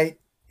one night,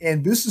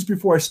 and this is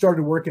before I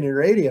started working in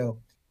radio.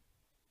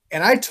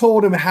 And I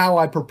told them how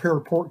I prepare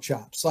pork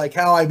chops, like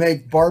how I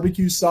make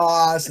barbecue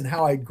sauce and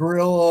how I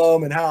grill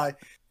them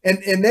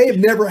and they have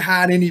never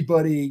had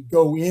anybody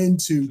go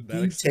into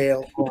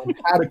detail on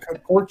how to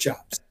cook pork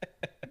chops.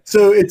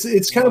 So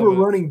it's kind of a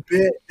running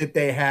bit that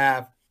they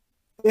have.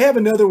 They have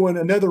another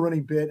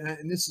running bit,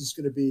 and this is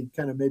going to be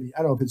kind of maybe,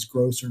 I don't know if it's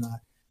gross or not,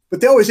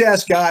 but they always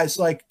ask guys,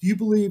 like, do you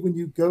believe when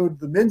you go to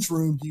the men's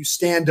room, do you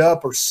stand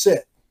up or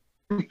sit?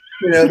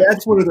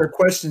 That's one of their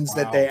questions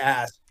that they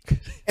ask.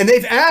 And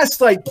they've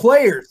asked like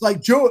players,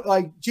 like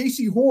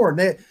J.C. Horn.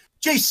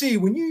 JC,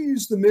 when you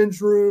use the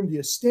men's room, do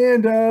you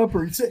stand up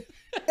or you sit?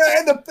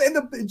 And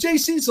the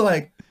JC's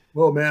like,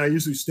 well, man, I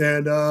usually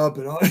stand up,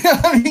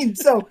 and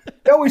so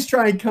they always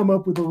try and come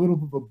up with a little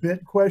bit of a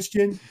bit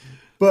question.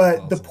 But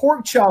awesome. The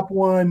pork chop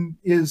one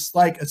is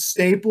like a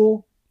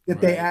staple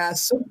that they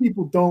ask. Some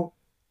people don't,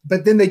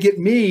 but then they get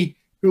me,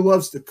 who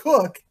loves to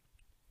cook,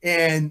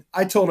 and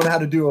I told them how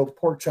to do a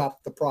pork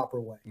chop the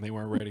proper way. They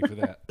weren't ready for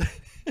that.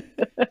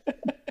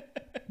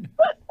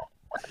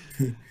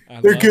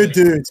 They're good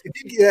dudes.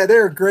 Yeah,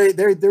 they're great.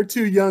 They're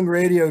two young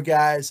radio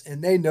guys,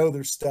 and they know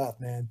their stuff,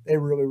 man. They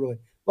really, really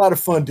a lot of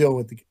fun dealing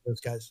with those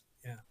guys.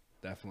 Yeah,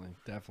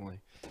 definitely.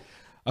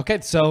 Okay,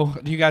 so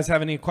do you guys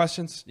have any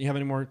questions? Do you have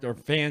any more or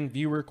fan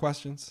viewer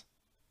questions?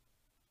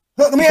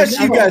 Let me ask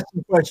you guys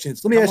some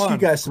questions.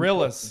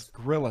 Grill us.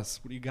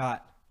 What do you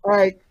got? All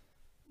right,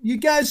 you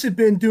guys have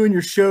been doing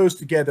your shows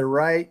together,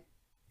 right?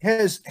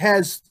 Has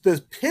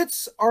the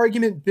Pitts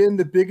argument been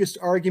the biggest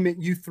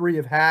argument you three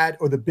have had,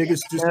 or the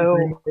biggest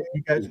disagreement that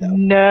you guys have?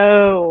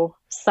 No,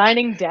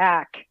 signing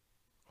Dak.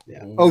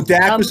 Yeah. Oh,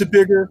 Dak was a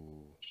bigger.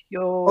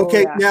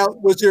 Okay, yeah. now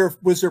was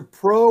there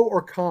pro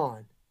or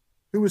con?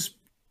 Who was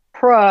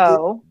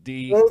pro?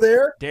 Pro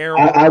there? Daryl.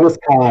 I was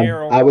con.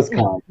 I was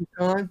con.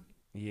 Con?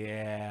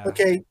 Yeah.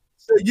 Okay.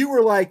 So you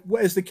were like,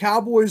 as the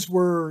Cowboys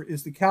were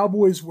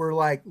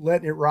like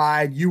letting it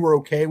ride, you were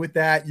okay with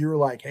that? You were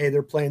like, hey,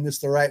 they're playing this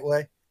the right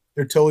way.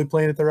 They're totally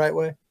playing it the right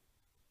way.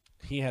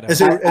 He had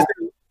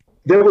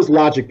there was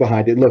logic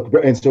behind it. Look,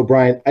 and so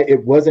Brian,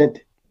 it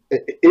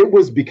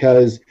was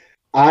because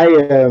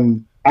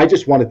I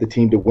just wanted the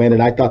team to win,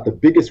 and I thought the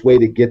biggest way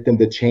to get them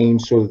to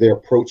change sort of their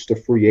approach to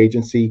free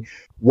agency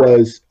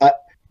was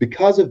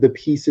because of the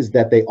pieces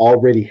that they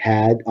already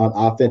had on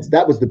offense.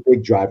 That was the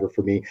big driver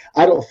for me.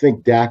 I don't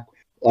think Dak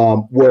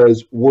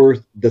was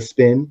worth the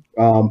spin.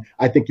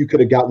 I think you could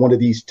have got one of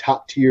these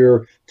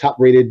top-tier,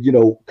 top-rated,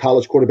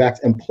 college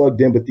quarterbacks and plugged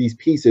in with these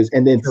pieces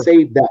and then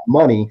saved that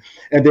money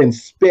and then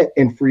spent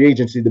in free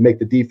agency to make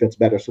the defense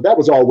better. So that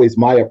was always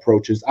my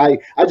approach. I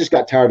just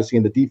got tired of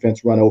seeing the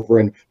defense run over,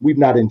 and we've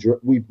not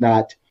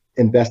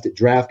invested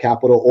draft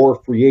capital or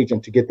free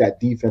agent to get that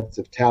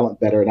defensive talent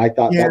better. And I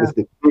thought that was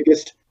the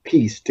biggest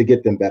piece to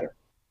get them better.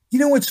 You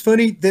know what's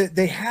funny?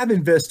 They have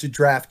invested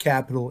draft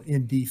capital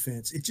in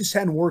defense. It just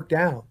hadn't worked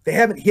out. They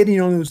haven't hit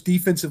on those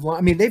defensive line.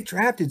 I mean, they've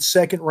drafted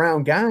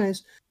second-round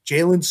guys,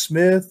 Jalen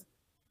Smith,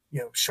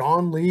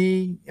 Sean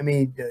Lee. I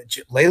mean,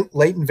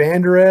 Leighton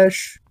Vander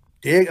Esch.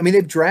 I mean,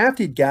 they've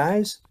drafted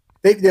guys.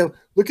 They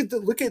look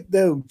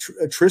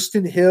at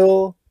Tristan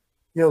Hill,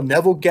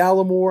 Neville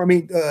Gallimore. I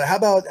mean, how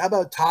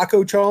about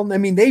Taco Charlton? I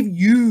mean, they've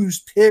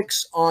used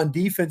picks on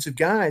defensive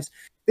guys.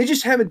 They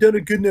just haven't done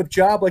a good enough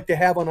job like they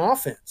have on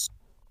offense.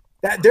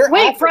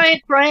 Wait,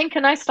 Brian,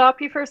 can I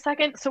stop you for a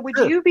second? So would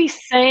you be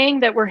saying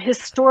that we're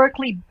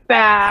historically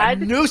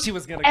bad I knew she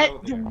was gonna at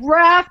go there.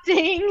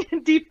 drafting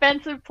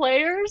defensive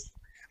players?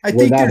 I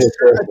think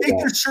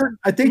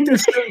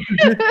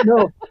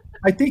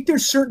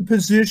there's certain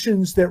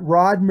positions that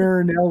Rod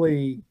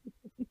Marinelli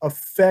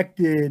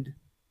affected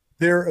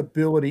their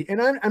ability.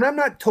 And I'm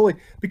not totally,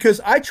 because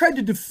I tried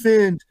to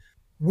defend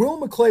Will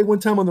McClay one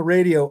time on the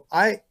radio.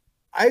 I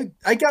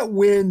got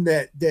wind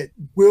that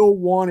Will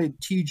wanted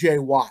TJ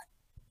Watt,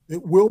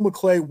 that Will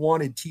McClay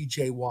wanted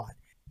TJ Watt.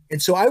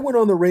 And so I went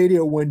on the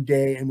radio one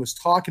day and was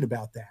talking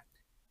about that.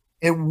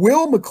 And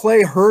Will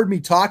McClay heard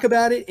me talk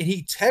about it, and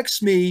he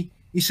texts me.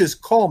 He says,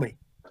 call me.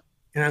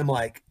 And I'm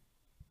like,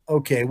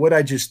 okay, what'd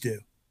I just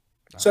do?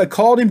 So I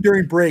called him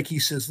during break. He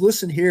says,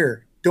 listen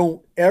here,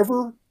 don't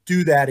ever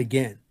do that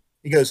again.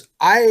 He goes,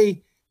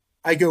 I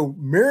go,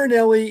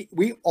 Marinelli,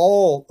 we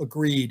all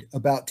agreed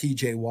about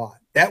TJ Watt.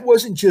 That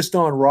wasn't just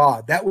on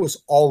Rod. That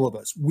was all of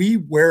us. We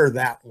wear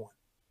that one.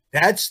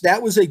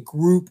 That was a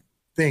group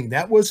thing.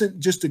 That wasn't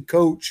just a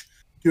coach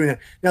doing that.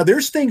 Now,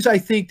 there's things I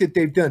think that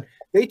they've done.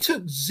 They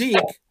took Zeke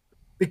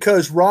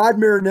because Rod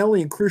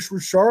Marinelli and Chris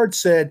Richard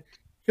said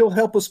he'll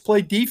help us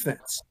play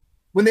defense.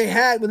 When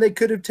they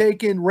could have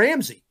taken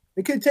Ramsey.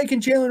 They could have taken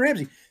Jalen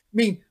Ramsey. I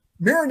mean,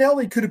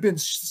 Marinelli could have been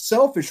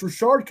selfish.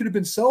 Richard could have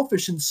been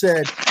selfish and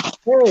said,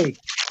 hey,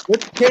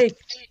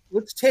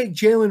 let's take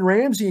Jalen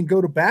Ramsey and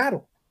go to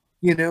battle,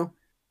 you know.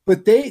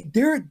 But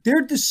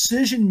their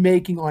decision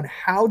making on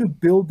how to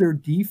build their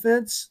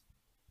defense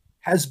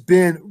has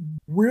been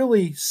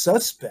really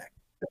suspect.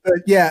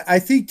 But yeah, I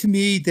think to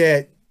me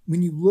that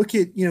when you look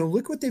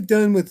what they've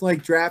done with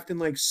like drafting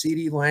like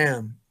CeeDee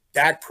Lamb,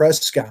 Dak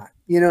Prescott,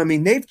 you know, I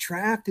mean, they've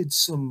drafted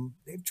some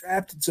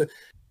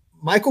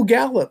Michael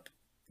Gallup,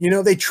 you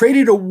know, they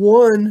traded a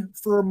 1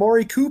 for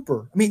Amari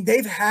Cooper. I mean,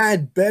 they've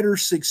had better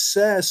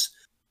success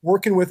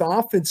working with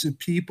offensive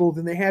people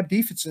than they have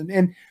defensive.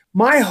 And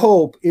my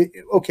hope,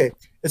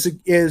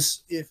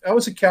 is if I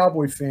was a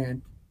Cowboy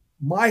fan,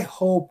 my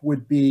hope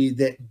would be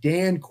that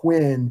Dan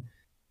Quinn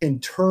can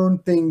turn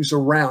things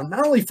around,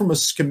 not only from a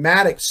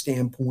schematic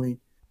standpoint,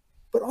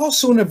 but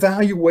also an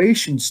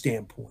evaluation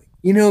standpoint.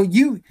 You know,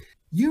 you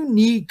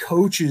need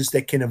coaches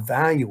that can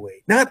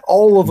evaluate. Not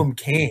all of them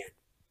can.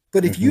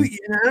 But if you,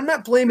 and I'm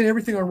not blaming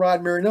everything on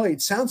Rod Marinelli,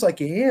 it sounds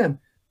like I am,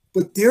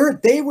 but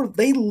they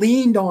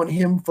leaned on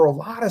him for a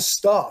lot of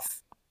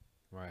stuff.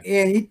 Right.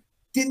 And it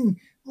didn't,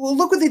 well,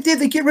 look what they did.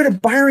 They get rid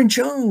of Byron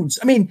Jones.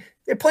 I mean,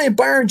 they're playing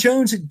Byron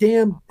Jones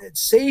at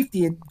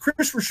safety, and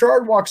Chris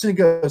Richard walks in and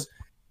goes,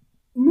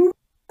 move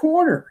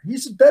corner.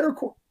 He's a better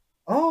corner.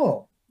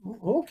 Oh,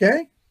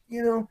 okay.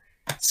 You know,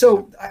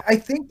 so I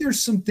think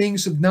there's some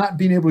things of not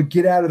being able to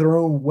get out of their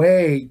own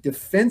way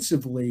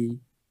defensively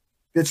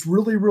that's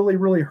really, really,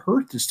 really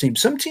hurt this team.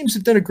 Some teams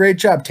have done a great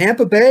job.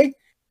 Tampa's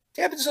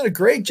done a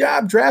great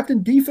job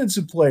drafting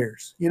defensive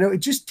players. You know, it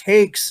just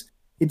takes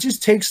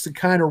the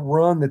kind of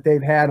run that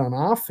they've had on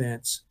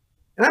offense.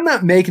 And I'm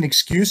not making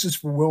excuses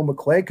for Will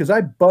McClay because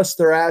I bust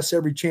their ass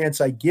every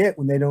chance I get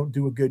when they don't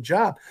do a good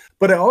job.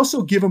 But I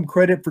also give them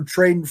credit for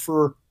trading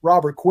for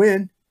Robert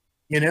Quinn.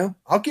 You know,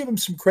 I'll give him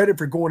some credit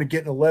for going and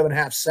getting an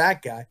 11.5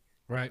 sack guy.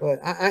 Right. But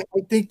I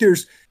think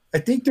there's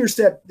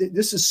that.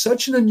 This is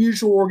such an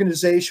unusual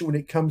organization when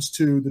it comes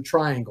to the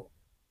triangle.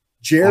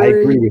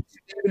 Jerry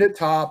at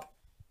top,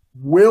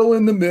 Will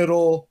in the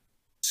middle,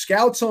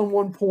 scouts on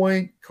one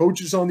point,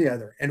 coaches on the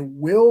other. And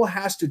Will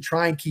has to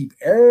try and keep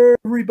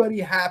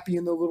everybody happy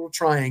in the little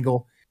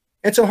triangle.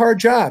 It's a hard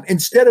job.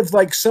 Instead of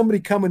like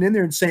somebody coming in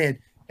there and saying,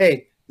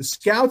 hey, the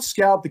scouts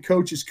scout, the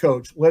coaches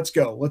coach. Let's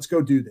go. Let's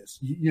go do this.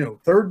 You know,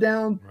 third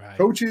down, right.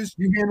 Coaches,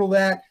 you handle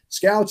that.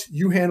 Scouts,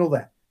 you handle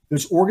that.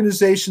 There's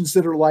organizations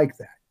that are like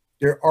that.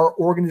 There are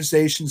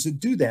organizations that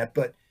do that.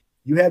 But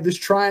you have this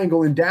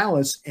triangle in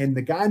Dallas, and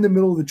the guy in the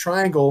middle of the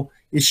triangle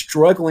is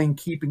struggling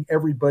keeping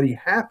everybody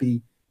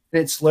happy.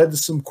 And it's led to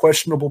some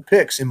questionable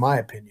picks, in my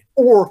opinion,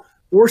 or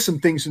some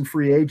things in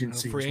free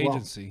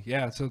agency.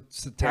 Yeah. So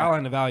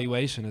talent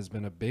evaluation has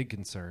been a big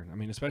concern. I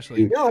mean,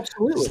 especially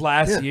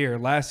last year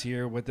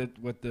with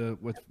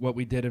what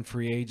we did in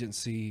free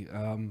agency,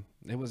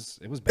 it was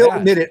bad. I'll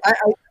admit it.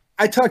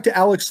 I talked to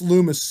Alex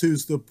Loomis,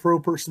 who's the pro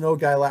personnel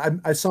guy.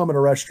 I saw him at a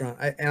restaurant,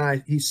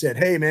 he said,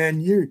 "Hey, man,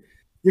 you're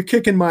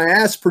kicking my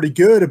ass pretty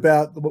good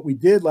about what we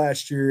did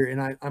last year."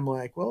 And I'm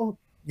like, "Well,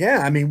 yeah.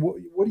 I mean,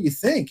 what do you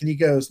think?" And he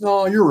goes,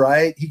 "No, you're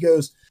right." He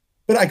goes,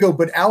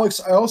 but Alex,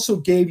 I also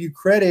gave you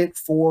credit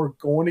for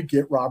going to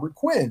get Robert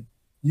Quinn.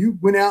 You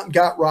went out and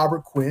got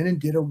Robert Quinn and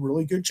did a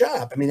really good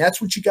job. I mean,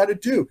 that's what you got to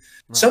do.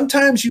 Right.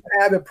 Sometimes you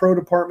have at pro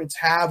departments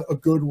have a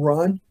good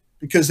run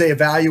because they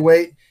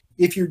evaluate.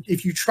 If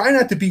you try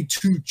not to be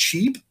too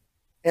cheap,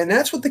 and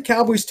that's what the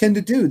Cowboys tend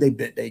to do, they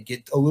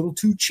get a little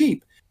too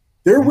cheap.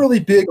 They're really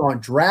big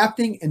on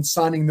drafting and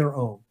signing their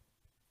own.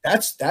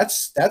 That's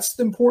the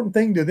important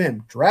thing to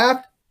them.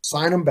 Draft,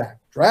 sign them back.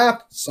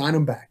 Draft, sign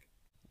them back.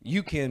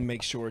 You can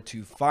make sure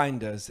to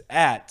find us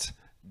at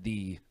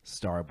the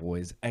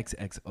Starboys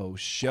XXO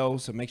show.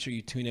 So make sure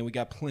you tune in. We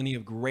got plenty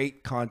of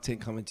great content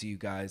coming to you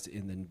guys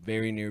in the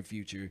very near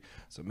future.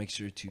 So make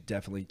sure to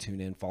definitely tune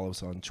in. Follow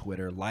us on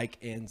Twitter. Like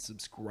and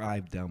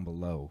subscribe down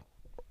below.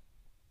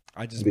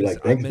 I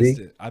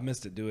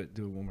missed it. Do it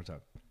one more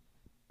time.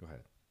 Go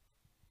ahead.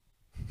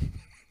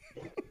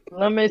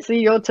 Let me see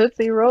your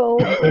Tootsie Roll.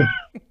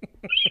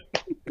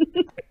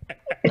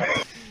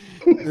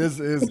 This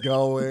is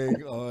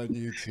going on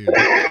YouTube.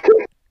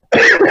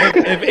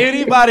 If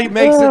anybody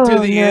makes it to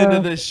the end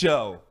of the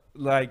show,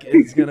 like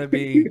it's gonna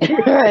be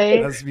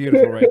Right. that's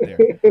beautiful right there.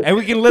 And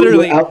we can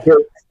literally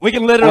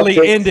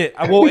end it.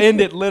 I will end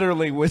it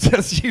literally with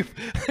just you.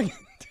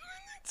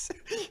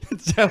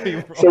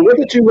 So what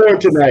did you learn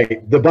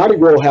tonight? The body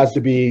roll has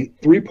to be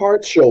 3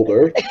 parts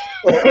shoulder, 2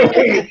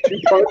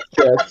 parts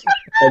chest,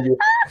 and you...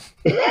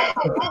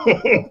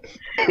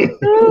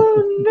 Oh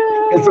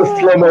no! It's a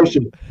slow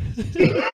motion.